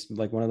 And he's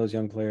like one of those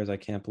young players I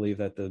can't believe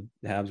that the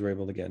Habs were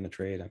able to get in a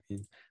trade. I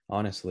mean,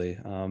 honestly,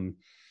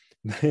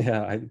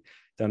 yeah, I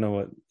don't know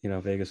what,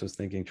 Vegas was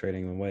thinking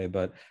trading him away,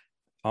 but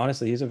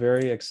honestly, he's a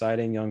very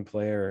exciting young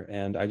player,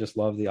 and I just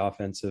love the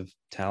offensive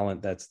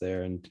talent that's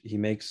there. And he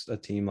makes a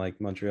team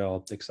like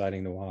Montreal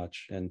exciting to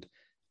watch. And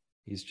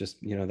he's just,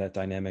 that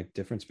dynamic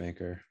difference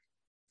maker.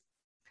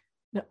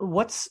 Now,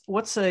 what's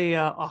a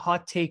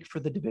hot take for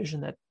the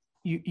division that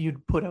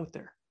you'd put out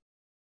there?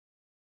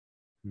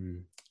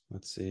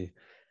 Let's see.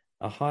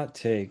 A hot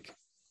take.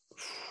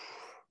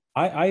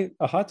 A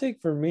hot take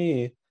for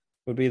me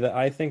would be that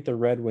I think the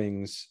Red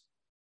Wings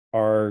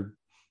are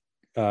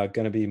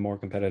going to be more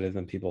competitive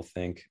than people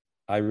think.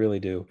 I really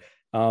do.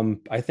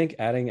 I think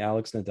adding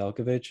Alex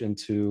Nedeljkovic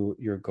into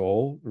your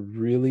goal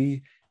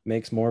really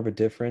makes more of a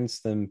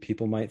difference than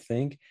people might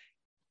think.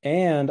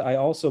 And I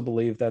also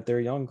believe that their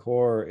young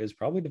core is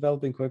probably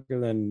developing quicker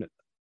than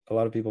a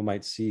lot of people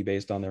might see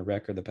based on their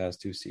record the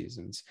past 2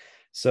 seasons.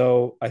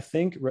 So I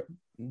think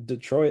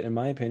Detroit, in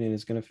my opinion,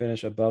 is going to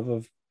finish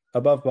above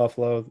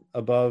Buffalo,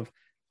 above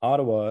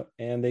Ottawa,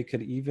 and they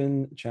could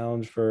even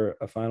challenge for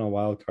a final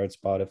wild card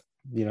spot if,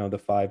 the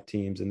 5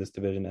 teams in this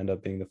division end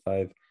up being the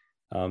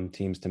 5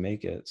 teams to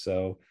make it.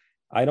 So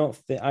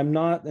I'm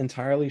not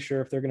entirely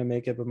sure if they're going to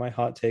make it, but my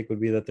hot take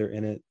would be that they're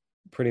in it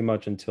pretty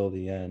much until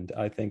the end.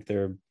 I think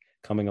they're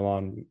coming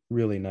along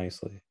really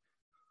nicely.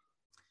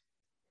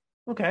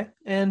 Okay.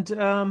 And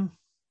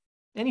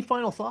any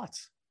final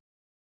thoughts?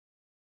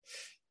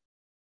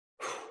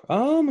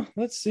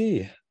 Let's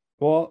see.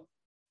 Well,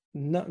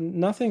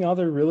 nothing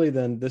other really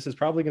than this is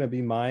probably going to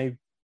be my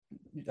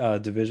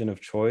division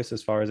of choice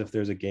as far as if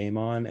there's a game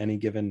on any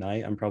given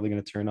night. I'm probably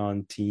going to turn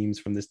on teams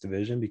from this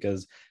division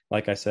because,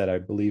 like I said, I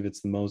believe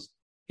it's the most,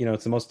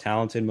 it's the most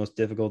talented, most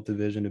difficult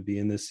division to be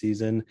in this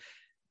season.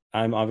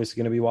 I'm obviously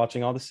going to be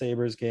watching all the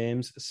Sabres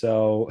games.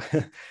 So,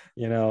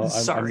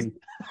 Sorry.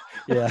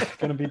 I'm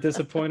going to be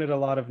disappointed a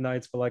lot of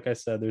nights. But like I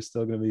said, there's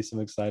still going to be some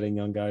exciting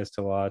young guys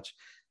to watch.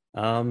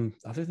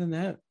 Other than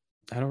that,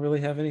 I don't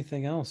really have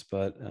anything else.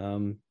 But,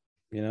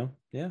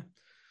 yeah.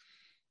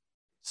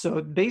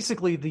 So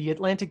basically, the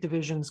Atlantic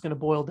Division is going to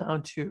boil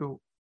down to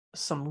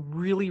some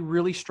really,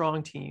 really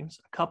strong teams,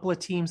 a couple of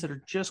teams that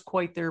are just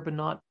quite there, but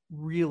not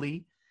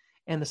really,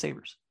 and the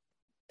Sabres.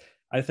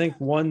 I think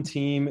one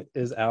team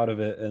is out of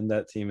it, and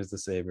that team is the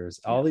Sabres.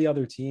 All the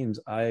other teams,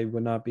 I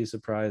would not be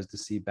surprised to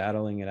see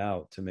battling it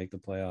out to make the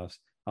playoffs.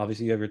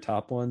 Obviously, you have your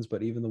top ones,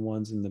 but even the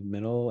ones in the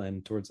middle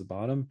and towards the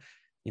bottom,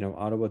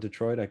 Ottawa,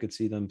 Detroit, I could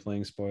see them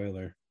playing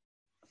spoiler.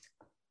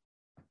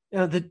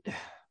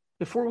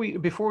 Before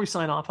we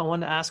sign off, I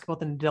wanted to ask about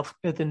the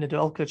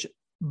Nedeljkovic.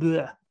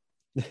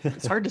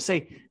 It's hard to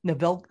say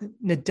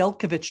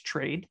Nedeljkovic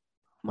trade.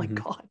 My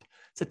God.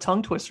 It's a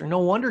tongue twister. No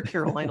wonder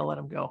Carolina let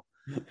him go.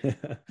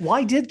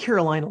 Why did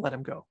Carolina let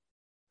him go?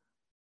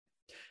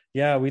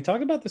 Yeah, we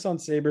talked about this on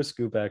Saber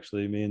Scoop,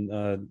 actually. Me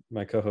and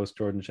my co-host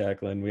Jordan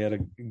Jacklin. We had a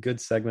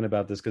good segment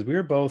about this because we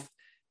were both,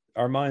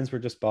 our minds were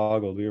just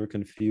boggled. We were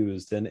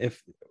confused. And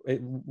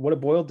what it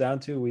boiled down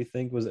to, we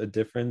think, was a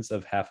difference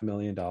of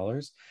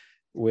 $500,000,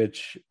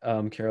 which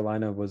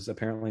Carolina was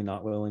apparently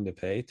not willing to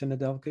pay to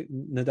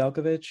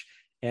Nedeljkovic.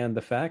 And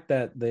the fact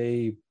that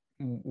they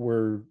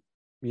were,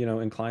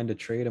 inclined to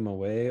trade him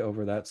away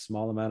over that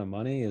small amount of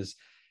money is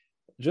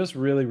just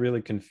really,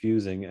 really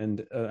confusing.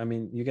 And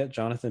you get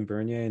Jonathan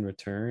Bernier in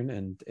return,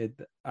 and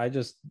I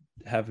just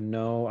have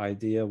no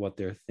idea what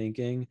they're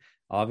thinking.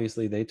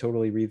 Obviously, they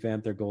totally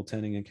revamped their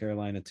goaltending in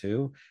Carolina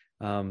too.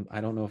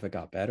 I don't know if it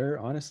got better,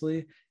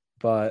 honestly,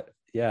 but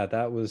yeah,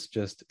 that was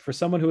just, for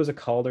someone who was a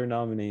Calder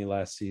nominee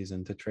last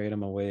season, to trade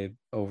him away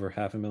over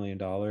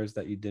 $500,000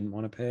 that you didn't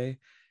want to pay.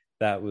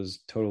 That was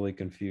totally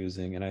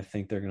confusing. And I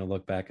think they're going to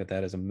look back at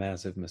that as a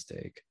massive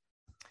mistake.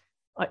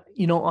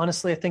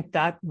 Honestly, I think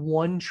that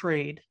one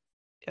trade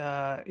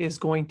is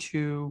going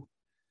to,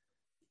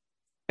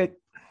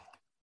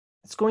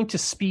 it's going to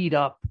speed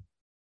up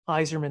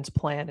Yzerman's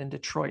plan in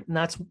Detroit. And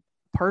that's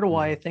part of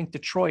why I think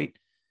Detroit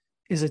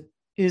is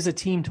a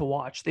team to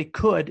watch. They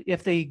could,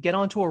 if they get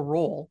onto a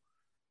roll,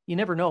 you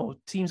never know.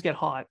 Teams get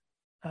hot.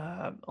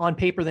 On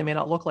paper, they may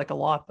not look like a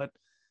lot, but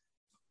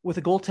with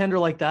a goaltender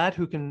like that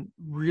who can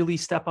really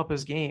step up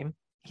his game,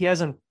 he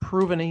hasn't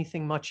proven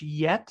anything much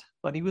yet,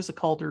 but he was a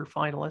Calder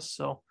finalist.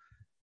 So,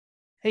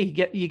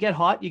 hey, you get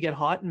hot,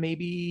 and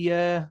maybe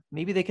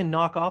they can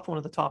knock off one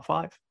of the top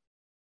five.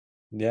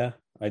 Yeah,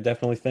 I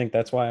definitely think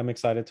that's why I'm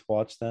excited to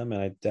watch them.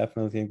 And I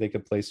definitely think they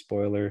could play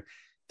spoiler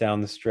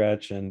down the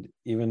stretch and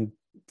even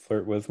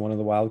flirt with one of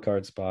the wild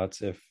card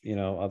spots if,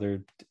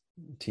 other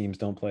teams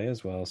don't play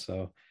as well.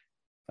 So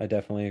I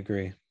definitely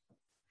agree.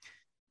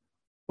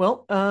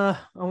 Well, I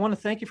want to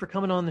thank you for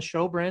coming on the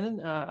show,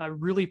 Brandon. I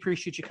really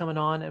appreciate you coming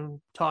on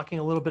and talking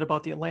a little bit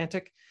about the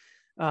Atlantic.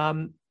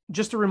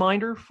 Just a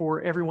reminder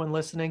for everyone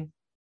listening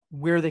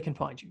where they can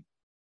find you.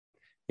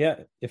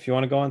 Yeah, if you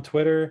want to go on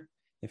Twitter,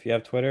 if you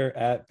have Twitter,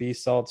 at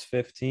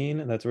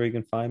bsalts15, that's where you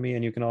can find me.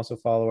 And you can also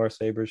follow our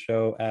Sabres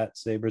show at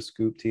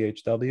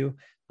SabersScoopTHW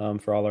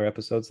for all our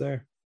episodes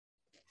there.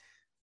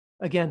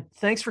 Again,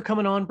 thanks for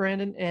coming on,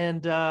 Brandon,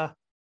 and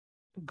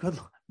good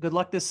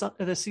luck this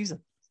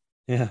season.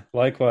 Yeah,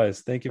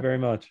 likewise. Thank you very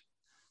much.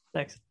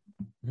 Thanks.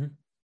 Mm-hmm.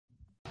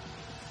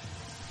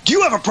 Do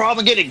you have a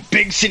problem getting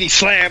big city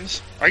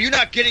slams? Are you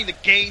not getting the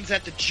gains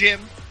at the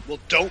gym? Well,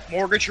 don't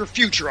mortgage your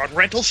future on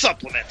rental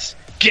supplements.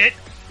 Get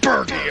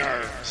Bergie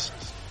Arms.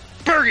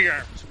 Bergie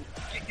Arms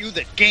will get you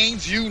the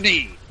gains you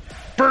need.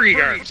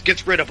 Bergie Arms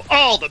gets rid of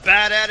all the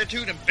bad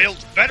attitude and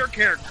builds better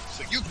character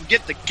so you can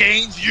get the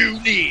gains you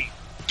need.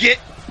 Get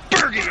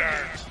Bergie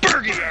Arms.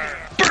 Bergie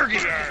Arms.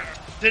 Bergie Arms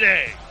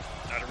today.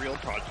 Not a real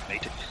product,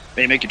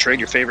 may make you trade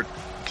your favorite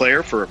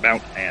player for a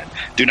mountain man.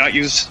 Do not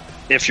use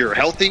if you're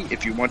healthy.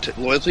 If you want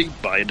loyalty,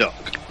 buy a dog.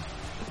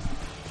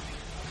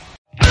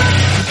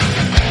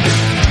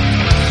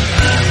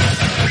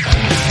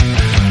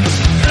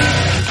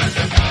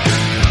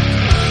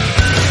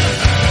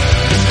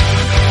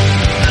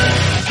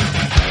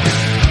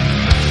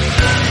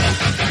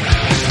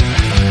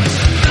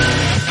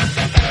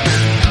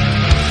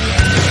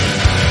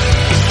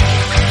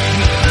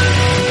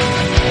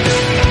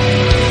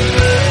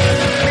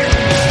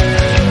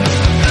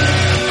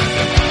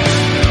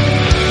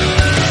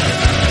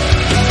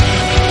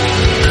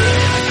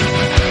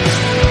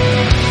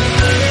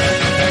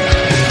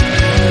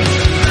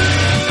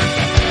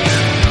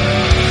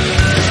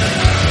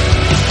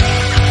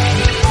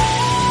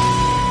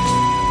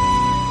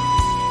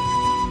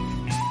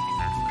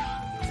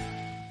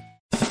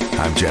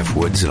 Jeff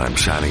Woods, and I'm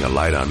shining a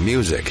light on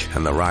music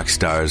and the rock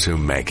stars who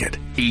make it.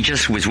 He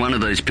just was one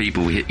of those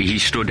people, he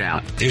stood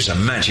out. He was a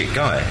magic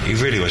guy. He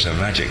really was a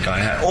magic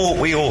guy.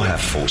 We all have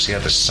faults. He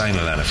had the same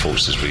amount of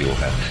faults as we all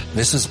have.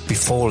 This was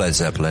before Led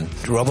Zeppelin.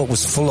 Robert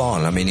was full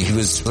on. I mean, he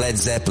was Led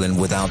Zeppelin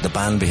without the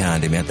band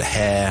behind him. He had the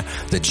hair,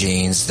 the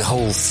jeans, the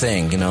whole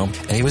thing,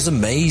 and he was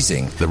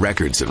amazing. The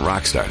Records and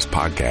Rockstars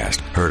podcast,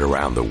 heard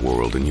around the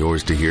world and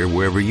yours to hear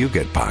wherever you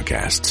get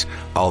podcasts.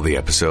 All the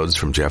episodes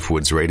from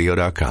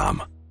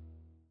JeffWoodsRadio.com.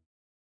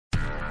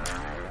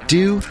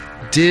 Do,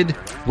 Did,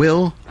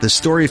 Will, the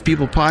Story of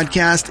People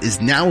podcast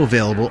is now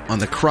available on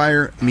the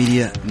Crier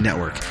Media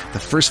Network. The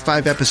first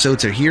 5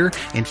 episodes are here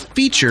and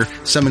feature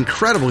some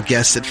incredible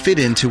guests that fit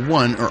into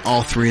one or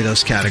all 3 of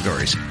those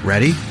categories.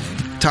 Ready?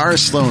 Tara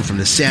Sloan from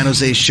the San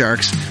Jose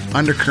Sharks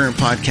Undercurrent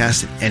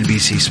podcast at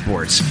NBC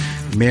Sports.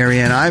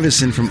 Marianne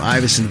Iveson from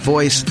Iveson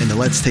Voice and the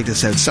Let's Take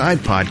This Outside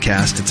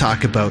podcast to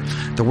talk about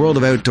the world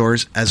of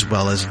outdoors as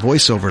well as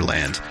voiceover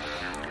land.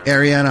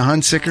 Ariana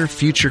Hunsicker,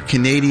 future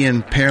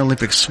Canadian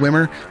Paralympic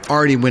swimmer,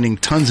 already winning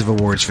tons of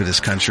awards for this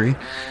country.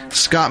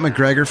 Scott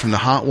McGregor from the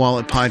Hot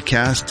Wallet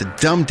podcast to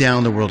dumb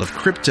down the world of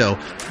crypto,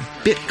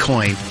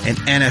 Bitcoin, and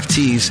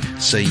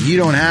NFTs so you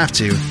don't have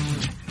to.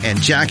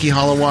 and Jackie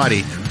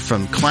Holowati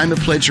from Climate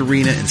Pledge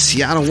Arena in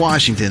Seattle,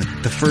 Washington,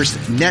 the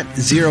first net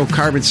zero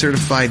carbon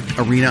certified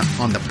arena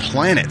on the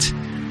planet.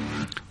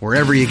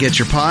 Wherever you get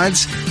your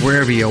pods,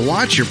 wherever you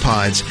watch your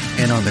pods,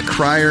 and on the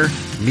Crier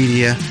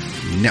Media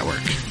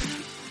Network.